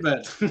sneak a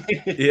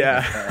bit.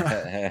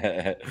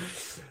 Yeah.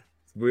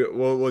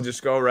 We'll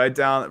just go right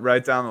down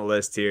the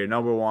list here.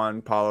 Number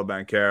 1, Paolo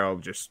Banchero,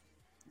 just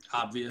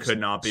obvious. Could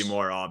not be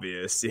more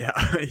obvious. Yeah,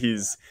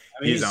 he's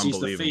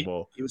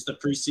unbelievable. He was the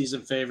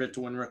preseason favorite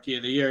to win Rookie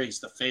of the Year. He's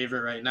the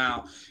favorite right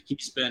now.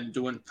 He's been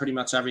doing pretty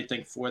much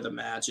everything for the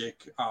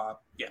Magic.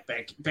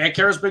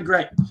 Banchero's been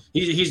great.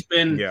 He's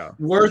been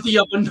worthy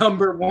of a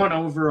number 1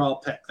 overall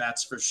pick.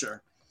 That's for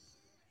sure.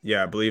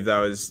 Yeah, I believe that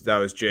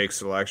was Jake's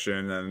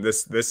selection, and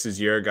this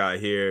is your guy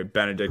here,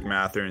 Benedict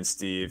Mathurin.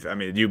 Steve, I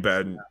mean, you've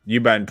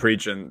been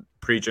preaching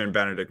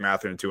Benedict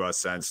Mathurin to us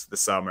since the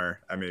summer.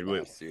 I mean,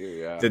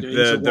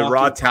 the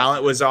raw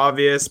talent was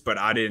obvious, but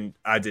I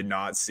did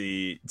not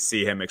see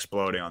him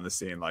exploding on the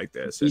scene like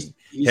this. He's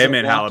him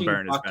and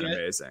Halliburton has been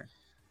amazing.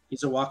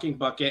 He's a walking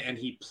bucket, and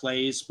he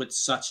plays with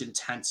such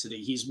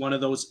intensity. He's one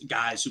of those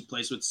guys who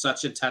plays with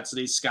such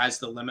intensity. Sky's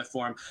the limit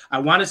for him. I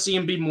want to see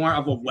him be more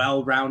of a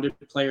well-rounded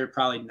player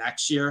probably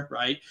next year,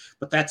 right?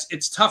 But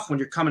it's tough when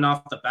you're coming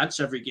off the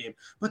bench every game.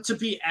 But to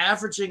be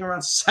averaging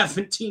around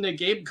 17 a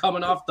game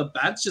coming off the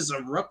bench as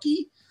a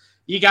rookie,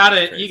 you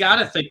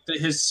gotta think that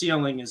his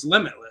ceiling is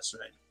limitless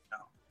right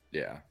now.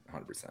 Yeah,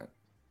 100%.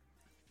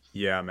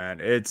 Yeah,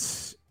 man,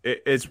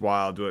 it's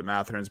wild what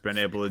Mathurin's been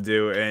able to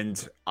do.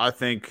 And I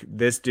think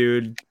this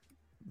dude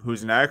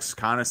who's next,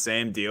 kind of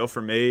same deal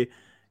for me.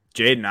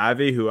 Jaden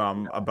Ivey, who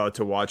I'm about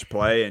to watch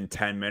play in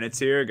 10 minutes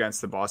here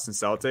against the Boston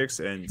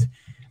Celtics. And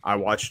I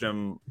watched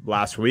him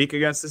last week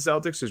against the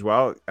Celtics as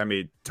well. I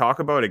mean, talk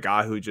about a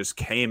guy who just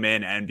came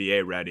in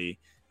NBA ready.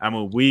 I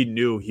mean, we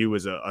knew he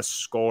was a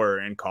scorer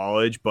in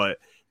college, but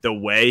the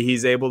way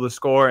he's able to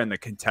score and the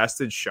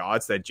contested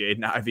shots that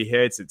Jaden Ivey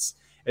hits,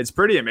 it's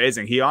pretty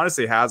amazing. He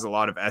honestly has a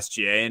lot of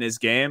SGA in his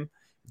game.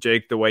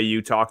 Jake, the way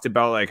you talked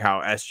about like how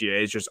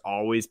SGA is just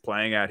always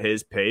playing at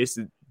his pace,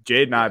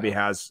 Jaden Ivey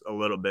has a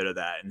little bit of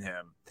that in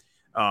him.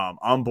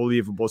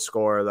 Unbelievable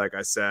scorer, like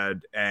I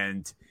said.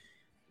 And,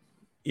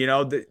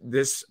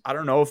 this I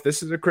don't know if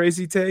this is a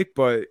crazy take,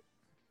 but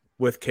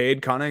with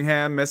Cade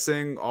Cunningham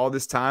missing all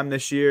this time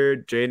this year,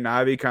 Jaden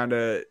Ivey kind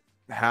of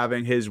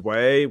having his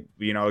way,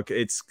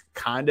 it's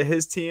kind of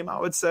his team, I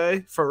would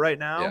say, for right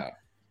now. Yeah.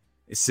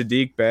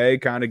 Saddiq Bey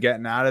kind of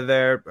getting out of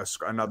there,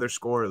 another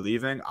scorer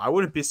leaving. I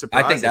wouldn't be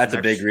surprised. I think that's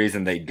a big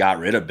reason they got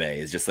rid of Bey.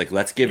 Is just like,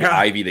 let's give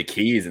Ivy the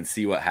keys and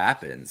see what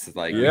happens.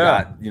 Like, we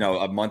got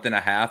a month and a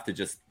half to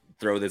just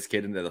throw this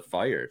kid into the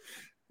fire.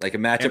 Like a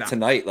matchup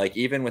tonight, like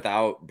even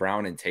without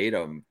Brown and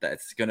Tatum,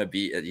 that's gonna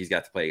be. He's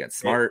got to play against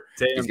Smart.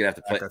 He's gonna have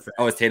to play.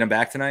 Oh, is Tatum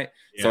back tonight?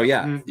 Yeah.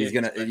 So he's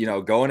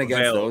gonna going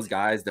against those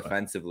guys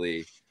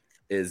defensively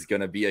is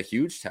going to be a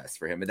huge test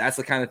for him. And that's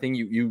the kind of thing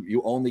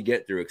you only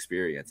get through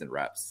experience and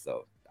reps.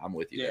 So I'm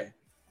with you there.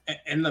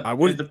 And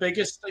the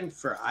biggest thing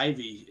for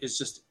Ivy is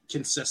just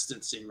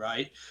consistency,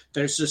 right?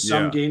 There's just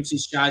some games he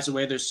shies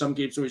away. There's some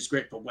games where he's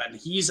great, but when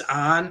he's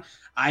on,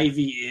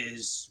 Ivy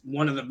is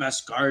one of the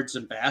best guards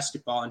in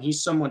basketball. And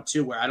he's someone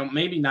too, where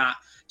maybe not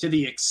to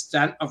the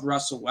extent of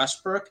Russell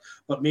Westbrook,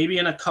 but maybe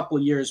in a couple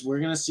years, we're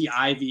going to see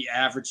Ivy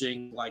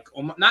averaging like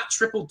not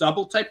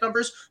triple-double type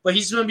numbers, but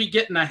he's going to be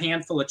getting a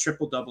handful of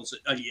triple-doubles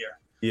a year.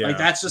 Yeah, like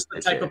that's just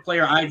the type of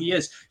player Ivy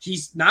is.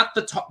 He's not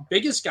the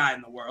biggest guy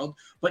in the world,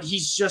 but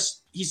he's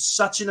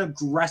such an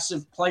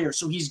aggressive player.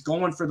 So he's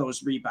going for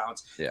those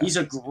rebounds. Yeah. He's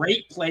a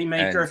great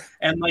playmaker.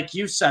 And like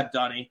you said,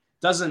 Dunny,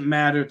 doesn't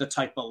matter the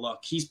type of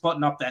look. He's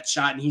putting up that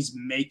shot and he's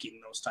making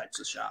those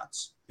types of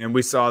shots. And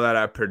we saw that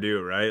at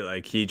Purdue, right?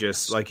 Like he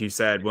just, like you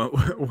said,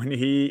 when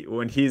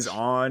he's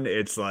on,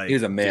 it's like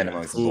he's a man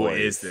amongst who boys.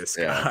 Is this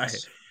guy?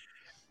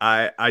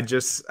 I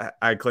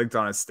clicked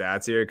on his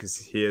stats here because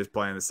he is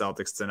playing the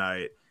Celtics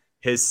tonight.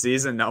 His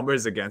season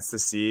numbers against the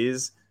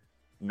C's,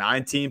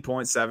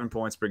 19.7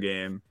 points per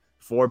game,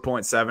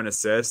 4.7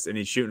 assists, and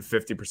he's shooting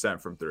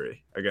 50% from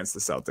three against the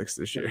Celtics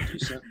this year.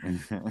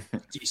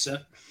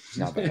 Decent.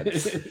 Not bad.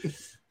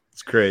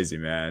 It's crazy,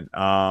 man.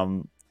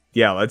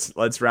 Yeah,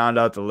 let's round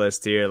out the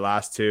list here.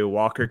 Last two,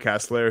 Walker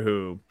Kessler,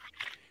 who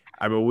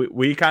I mean,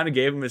 we kind of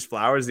gave him his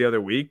flowers the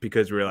other week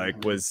because we were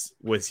like,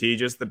 was he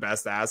just the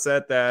best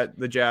asset that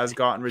the Jazz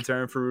got in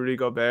return for Rudy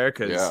Gobert?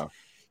 Because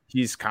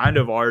he's kind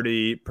of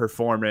already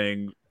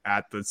performing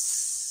at the,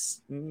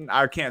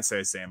 I can't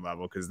say same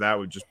level because that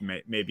would just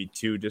maybe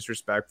too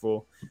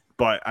disrespectful.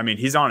 But, I mean,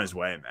 he's on his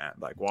way, man.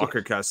 Like,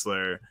 Walker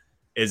Kessler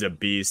is a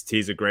beast.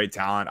 He's a great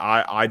talent.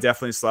 I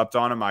definitely slept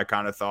on him. I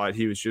kind of thought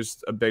he was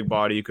just a big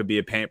body. He could be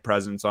a paint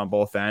presence on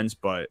both ends,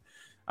 but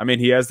I mean,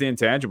 he has the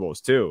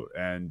intangibles too,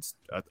 and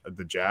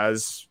the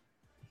Jazz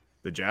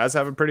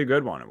have a pretty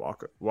good one at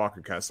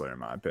Walker Kessler, in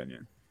my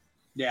opinion.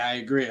 Yeah, I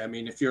agree. I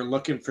mean, if you're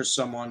looking for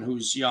someone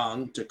who's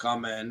young to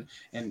come in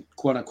and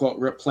quote unquote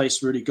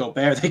replace Rudy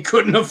Gobert, they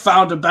couldn't have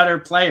found a better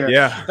player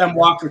than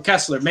Walker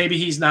Kessler. Maybe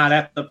he's not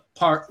at the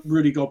part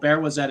Rudy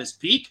Gobert was at his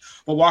peak,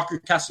 but Walker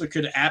Kessler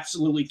could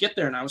absolutely get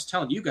there. And I was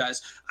telling you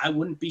guys, I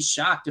wouldn't be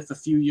shocked if a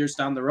few years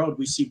down the road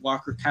we see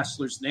Walker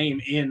Kessler's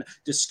name in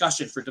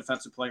discussion for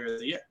Defensive Player of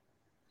the Year.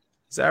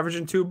 He's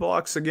averaging 2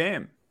 blocks a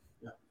game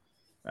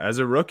as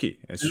a rookie.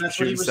 It's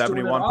shooting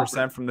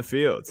 71% from the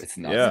field. It's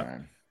nuts,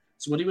 man.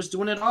 It's what he was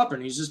doing at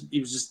Auburn. He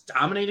was just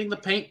dominating the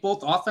paint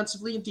both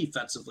offensively and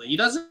defensively. He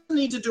doesn't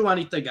need to do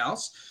anything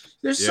else.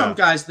 There's some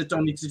guys that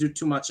don't need to do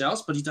too much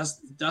else, but he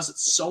does it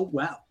so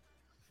well.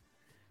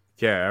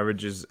 Yeah,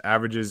 averages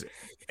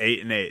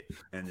 8 and 8,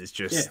 and it's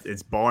just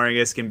it's boring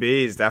as can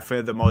be. He's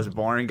definitely the most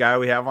boring guy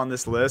we have on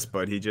this list,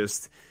 but he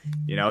just,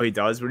 he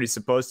does what he's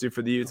supposed to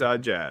for the Utah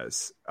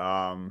Jazz.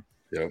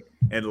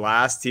 And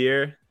last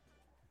year,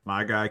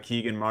 my guy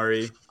Keegan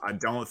Murray, I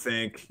don't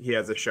think he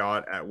has a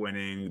shot at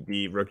winning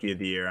the Rookie of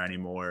the Year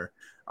anymore.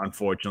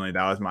 Unfortunately,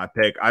 that was my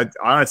pick. I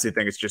honestly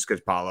think it's just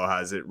because Paolo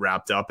has it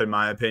wrapped up, in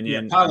my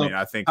opinion.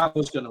 I think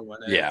Paolo's going to win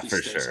it. Yeah,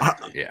 for sure.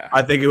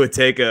 I think it would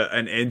take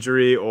an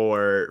injury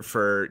or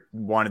for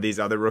one of these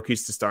other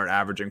rookies to start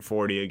averaging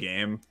 40 a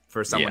game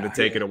for someone to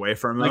take it away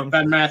from him. Like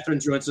Ben Mathurin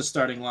joins the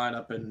starting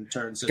lineup and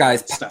turns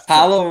guys,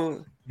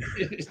 Paolo.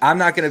 I'm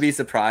not going to be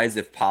surprised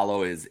if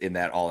Paolo is in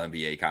that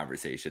All-NBA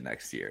conversation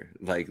next year.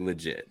 Like,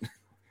 legit.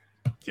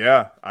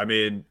 Yeah, I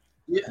mean,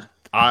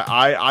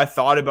 I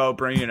thought about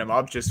bringing him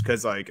up just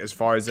because, like, as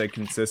far as like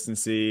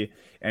consistency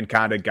and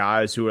kind of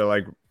guys who are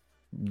like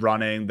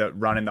running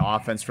the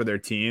offense for their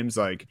teams,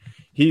 like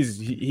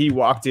he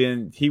walked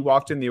in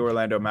the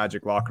Orlando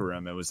Magic locker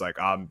room. It was like,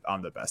 I'm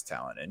the best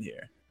talent in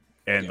here,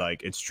 and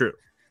like it's true.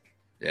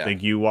 Yeah,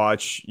 like you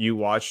watch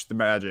the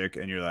Magic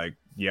and you're like,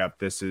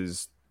 yep,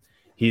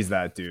 he's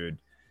that dude.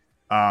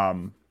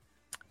 But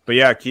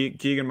yeah,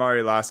 Keegan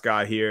Murray, last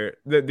guy here.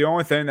 The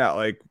only thing that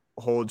like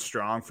holds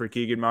strong for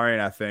Keegan Murray,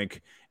 and I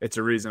think it's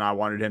a reason I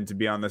wanted him to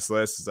be on this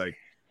list, is like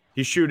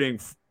he's shooting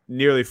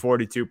nearly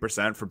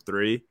 42% from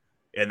three,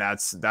 and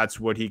that's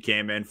what he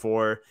came in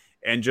for.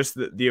 And just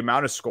the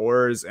amount of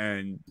scorers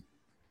and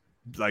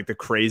like the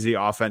crazy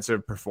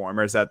offensive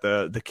performers that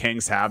the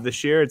Kings have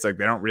this year, it's like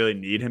they don't really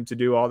need him to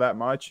do all that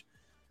much.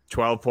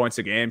 12 points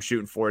a game,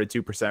 shooting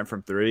 42%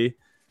 from three.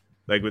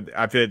 Like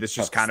I feel like this is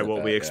just kind of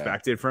what we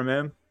expected from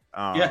him.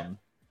 And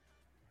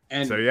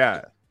so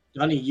yeah.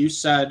 Dunny, you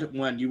said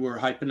when you were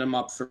hyping him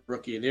up for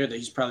Rookie of the Year that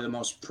he's probably the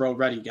most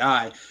pro-ready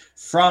guy.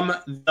 From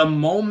the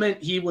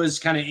moment he was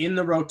kind of in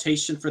the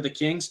rotation for the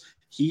Kings,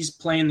 he's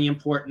playing the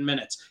important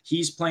minutes.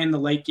 He's playing the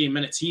late game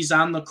minutes. He's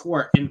on the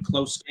court in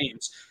close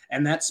games.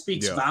 And that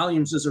speaks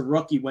volumes as a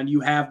rookie when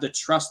you have the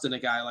trust in a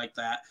guy like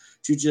that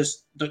to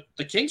just –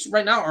 the Kings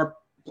right now are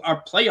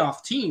our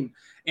playoff team,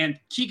 and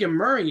Keegan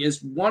Murray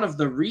is one of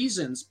the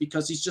reasons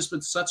because he's just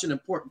been such an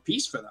important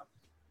piece for them.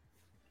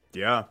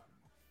 Yeah.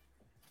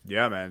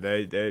 Yeah, man.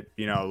 They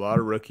a lot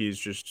of rookies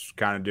just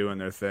kind of doing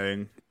their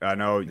thing. I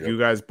know you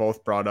guys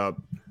both brought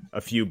up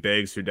a few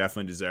bigs who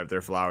definitely deserve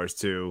their flowers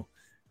too.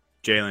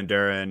 Jalen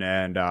Duren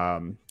and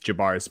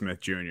Jabari Smith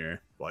Jr.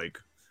 Like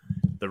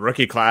the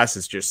rookie class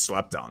is just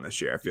slept on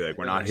this year. I feel like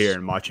we're not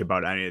hearing much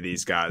about any of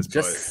these guys.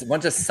 Just a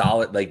bunch of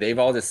solid, like they've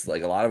all just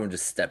like a lot of them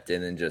just stepped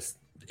in and just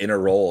in a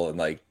role and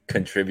like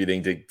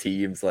contributing to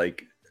teams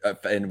like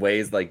in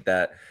ways like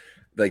that.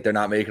 Like they're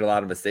not making a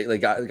lot of mistakes.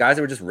 Like guys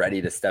who are just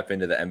ready to step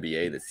into the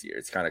NBA this year.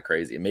 It's kind of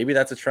crazy. And maybe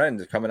that's a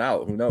trend coming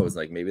out. Who knows?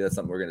 Like maybe that's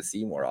something we're going to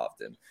see more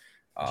often.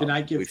 Can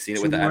I give We've seen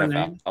it with the NFL.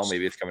 Names? Oh,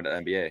 maybe it's coming to the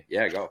NBA.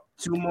 Yeah, go.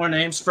 2 more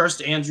names.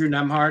 First, Andrew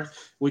Nembhard.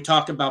 We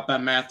talked about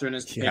Ben Mathurin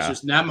as the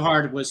Pacers.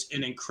 Nembhard was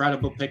an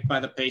incredible pick by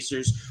the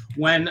Pacers.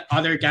 When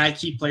other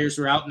key players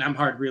were out,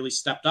 Nembhard really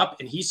stepped up,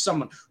 and he's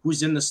someone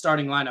who's in the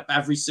starting lineup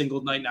every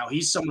single night now.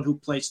 He's someone who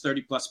plays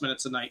 30-plus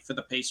minutes a night for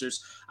the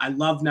Pacers. I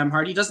love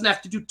Nembhard. He doesn't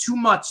have to do too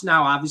much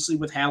now, obviously,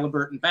 with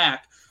Halliburton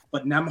back,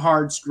 but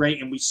Nembhard's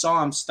great, and we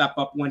saw him step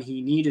up when he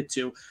needed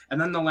to.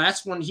 And then the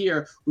last one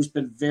here, who's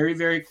been very,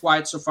 very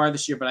quiet so far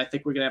this year, but I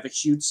think we're going to have a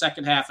huge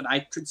second half, and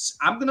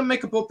I'm going to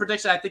make a bold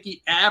prediction. I think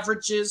he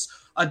averages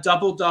a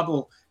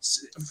double-double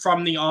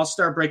from the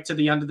All-Star break to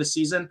the end of the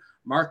season.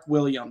 Mark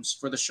Williams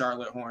for the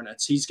Charlotte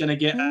Hornets. He's going to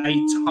get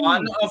a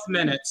ton of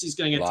minutes. He's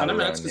going to get a ton of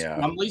minutes because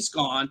Plumlee's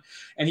gone,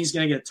 and he's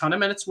going to get a ton of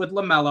minutes with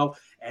LaMelo,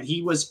 and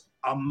he was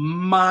a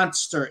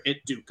monster at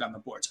Duke on the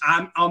boards.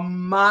 I'm a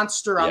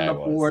monster on the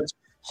boards.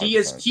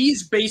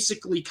 He's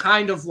basically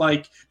kind of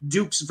like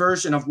Duke's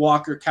version of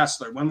Walker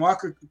Kessler. When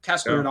Walker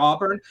Kessler at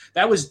Auburn,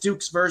 that was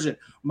Duke's version.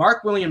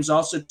 Mark Williams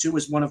also, too,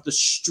 is one of the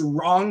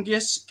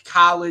strongest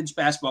college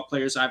basketball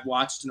players I've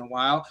watched in a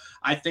while.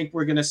 I think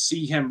we're going to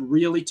see him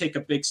really take a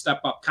big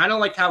step up, kind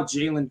of like how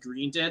Jalen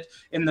Green did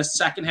in the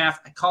second half.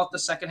 I call it the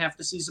second half of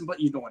the season,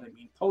 but you know what I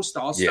mean. Post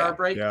All-Star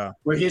break,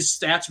 where his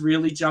stats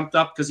really jumped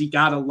up because he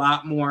got a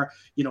lot more,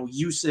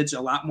 usage,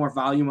 a lot more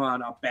volume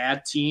on a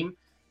bad team.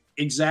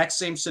 Exact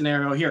same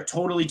scenario here,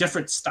 totally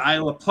different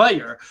style of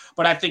player,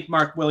 but I think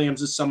Mark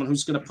Williams is someone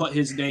who's going to put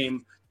his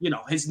name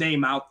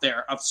out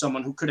there of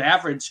someone who could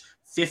average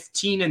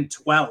 15 and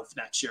 12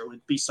 next year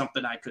would be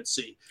something I could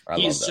see.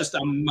 He's just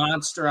a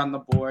monster on the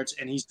boards,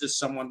 and he's just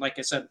someone, like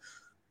I said,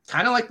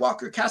 kind of like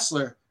Walker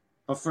Kessler,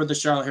 but for the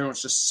Charlotte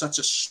Hornets, just such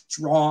a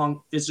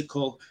strong,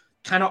 physical,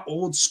 kind of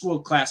old school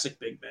classic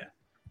big man.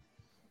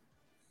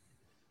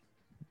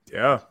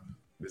 Yeah.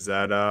 Is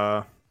that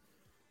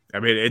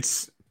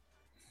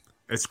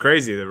it's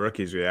crazy the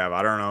rookies we have.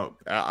 I don't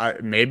know.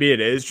 Maybe it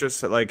is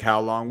just like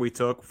how long we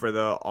took for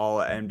the all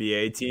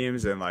NBA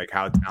teams and like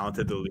how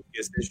talented the league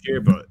is this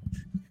year. But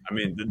I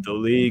mean, the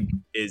league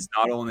is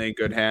not only in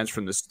good hands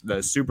from the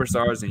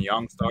superstars and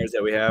young stars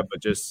that we have,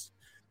 but just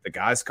the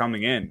guys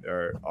coming in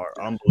are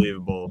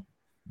unbelievable.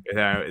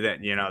 Then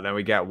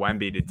we got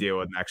Wemby to deal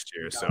with next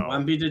year. So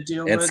Wemby to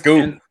deal with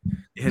Scoop.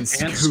 And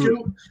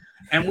Scoop.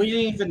 And we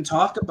didn't even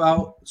talk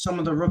about some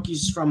of the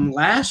rookies from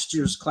last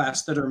year's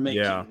class that are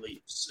making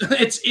leaps.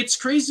 It's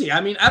crazy.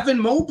 I mean, Evan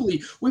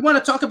Mobley. We want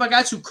to talk about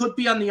guys who could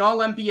be on the All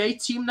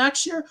NBA team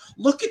next year.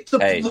 Look at the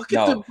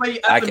way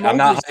Evan I'm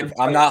not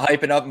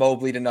hyping up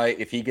Mobley tonight.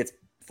 If he gets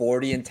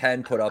 40 and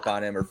 10 put up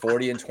on him or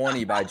 40 and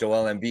 20 by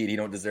Joel Embiid, he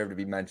don't deserve to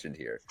be mentioned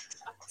here.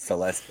 So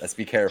let's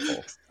be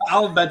careful.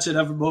 I'll mention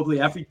Evan Mobley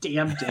every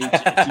damn day. Jake.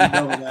 You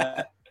know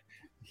that.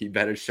 He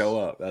better show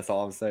up. That's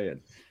all I'm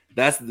saying.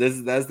 That's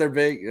their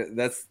big.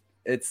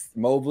 It's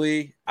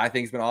Mobley. I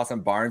think has been awesome.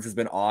 Barnes has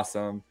been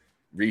awesome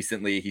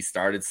recently. He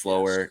started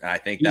slower, and I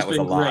think that was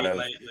a lot of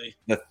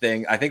the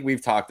thing. I think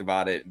we've talked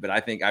about it, but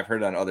I think I've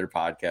heard it on other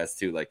podcasts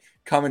too. Like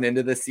coming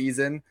into the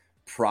season,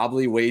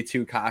 probably way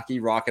too cocky,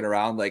 rocking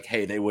around like,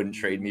 "Hey, they wouldn't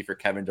trade me for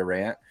Kevin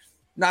Durant."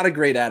 Not a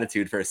great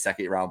attitude for a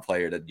second-round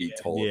player to be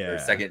told, or a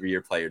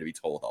second-year player to be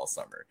told all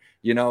summer.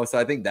 So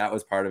I think that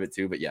was part of it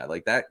too. But yeah,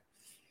 like that's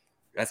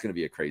going to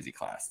be a crazy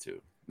class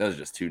too. Those are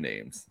just 2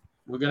 names.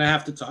 We're going to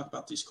have to talk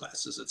about these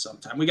classes at some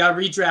time. We got to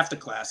redraft the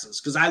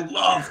classes because I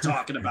love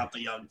talking about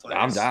the young players.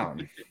 I'm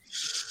down.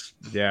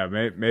 Yeah,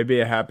 maybe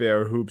a Happy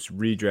Hour Hoops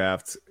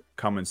redraft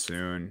coming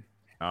soon.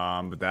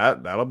 But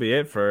that'll be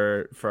it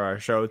for our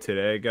show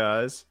today,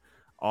 guys.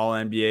 All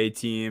NBA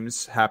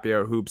teams, Happy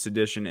Hour Hoops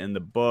edition in the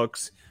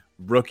books.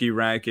 Rookie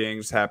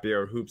rankings, Happy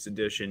Hour Hoops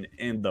edition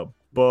in the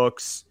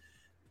books.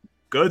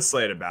 Good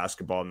slate of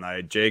basketball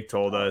tonight. Jake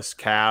told us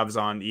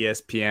Cavs on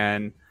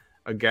ESPN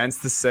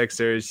against the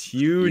Sixers.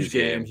 Huge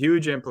game,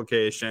 huge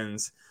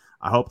implications.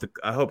 I hope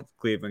the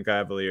Cleveland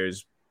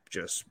Cavaliers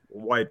just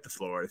wipe the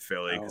floor with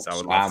Philly because I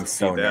would love to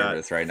see that. I'm so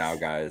nervous right now,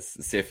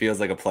 guys. It feels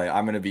like a play.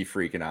 I'm going to be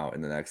freaking out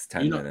in the next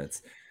 10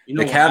 minutes.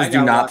 The Cavs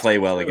do not play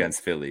well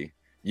against Philly.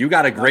 You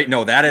got a great –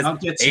 no, that is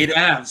 – 8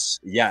 Cavs.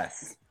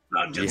 Yes.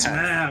 Nuggets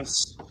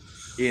Mavs.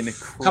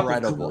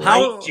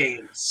 Incredible.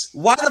 Games.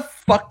 Why the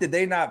fuck did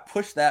they not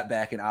push that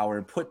back an hour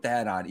and put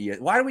that on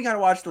ESPN? Why do we got to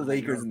watch the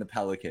Lakers and the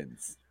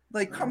Pelicans?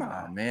 Like, come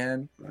on,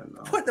 man.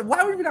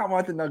 Why would we not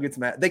want the Nuggets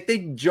match? Like, they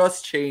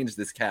just changed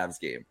this Cavs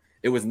game.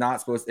 It was not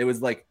supposed to. It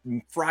was like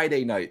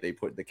Friday night they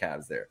put the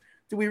Cavs there.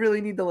 Do we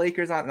really need the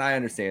Lakers on? And I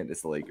understand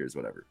it's the Lakers,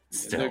 whatever.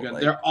 Still,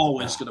 they're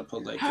always going to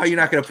put Lakers. How are you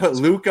not going to put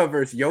Luka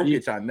versus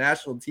Jokic on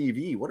national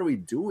TV? What are we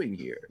doing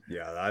here?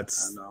 Yeah,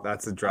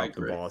 that's a drop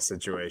the ball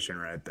situation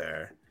right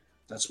there.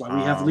 That's why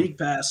we have League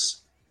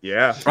Pass.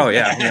 Yeah. Oh,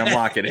 yeah. I mean, I'm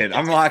locking in.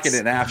 I'm locking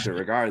in after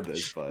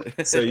regardless.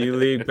 But so you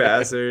League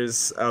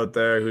Passers out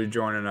there who are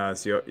joining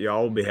us,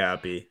 y'all will be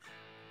happy.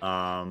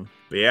 But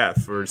yeah,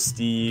 for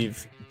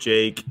Steve,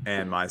 Jake,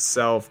 and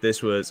myself.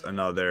 This was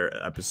another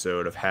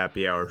episode of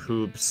Happy Hour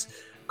Hoops.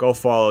 Go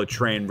follow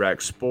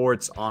Trainwreck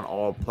Sports on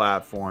all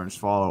platforms.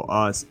 Follow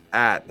us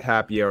at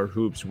Happy Hour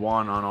Hoops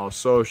 1 on all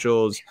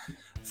socials.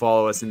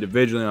 Follow us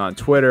individually on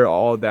Twitter,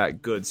 all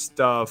that good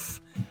stuff.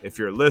 If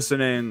you're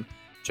listening,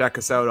 check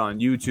us out on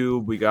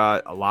YouTube. We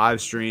got a live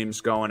streams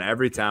going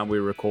every time we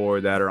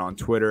record that are on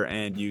Twitter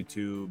and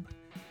YouTube.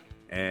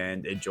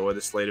 And enjoy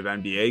the slate of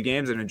NBA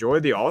games and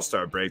enjoy the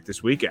All-Star break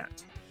this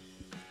weekend.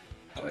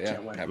 Oh, yeah.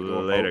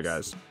 Later,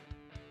 guys.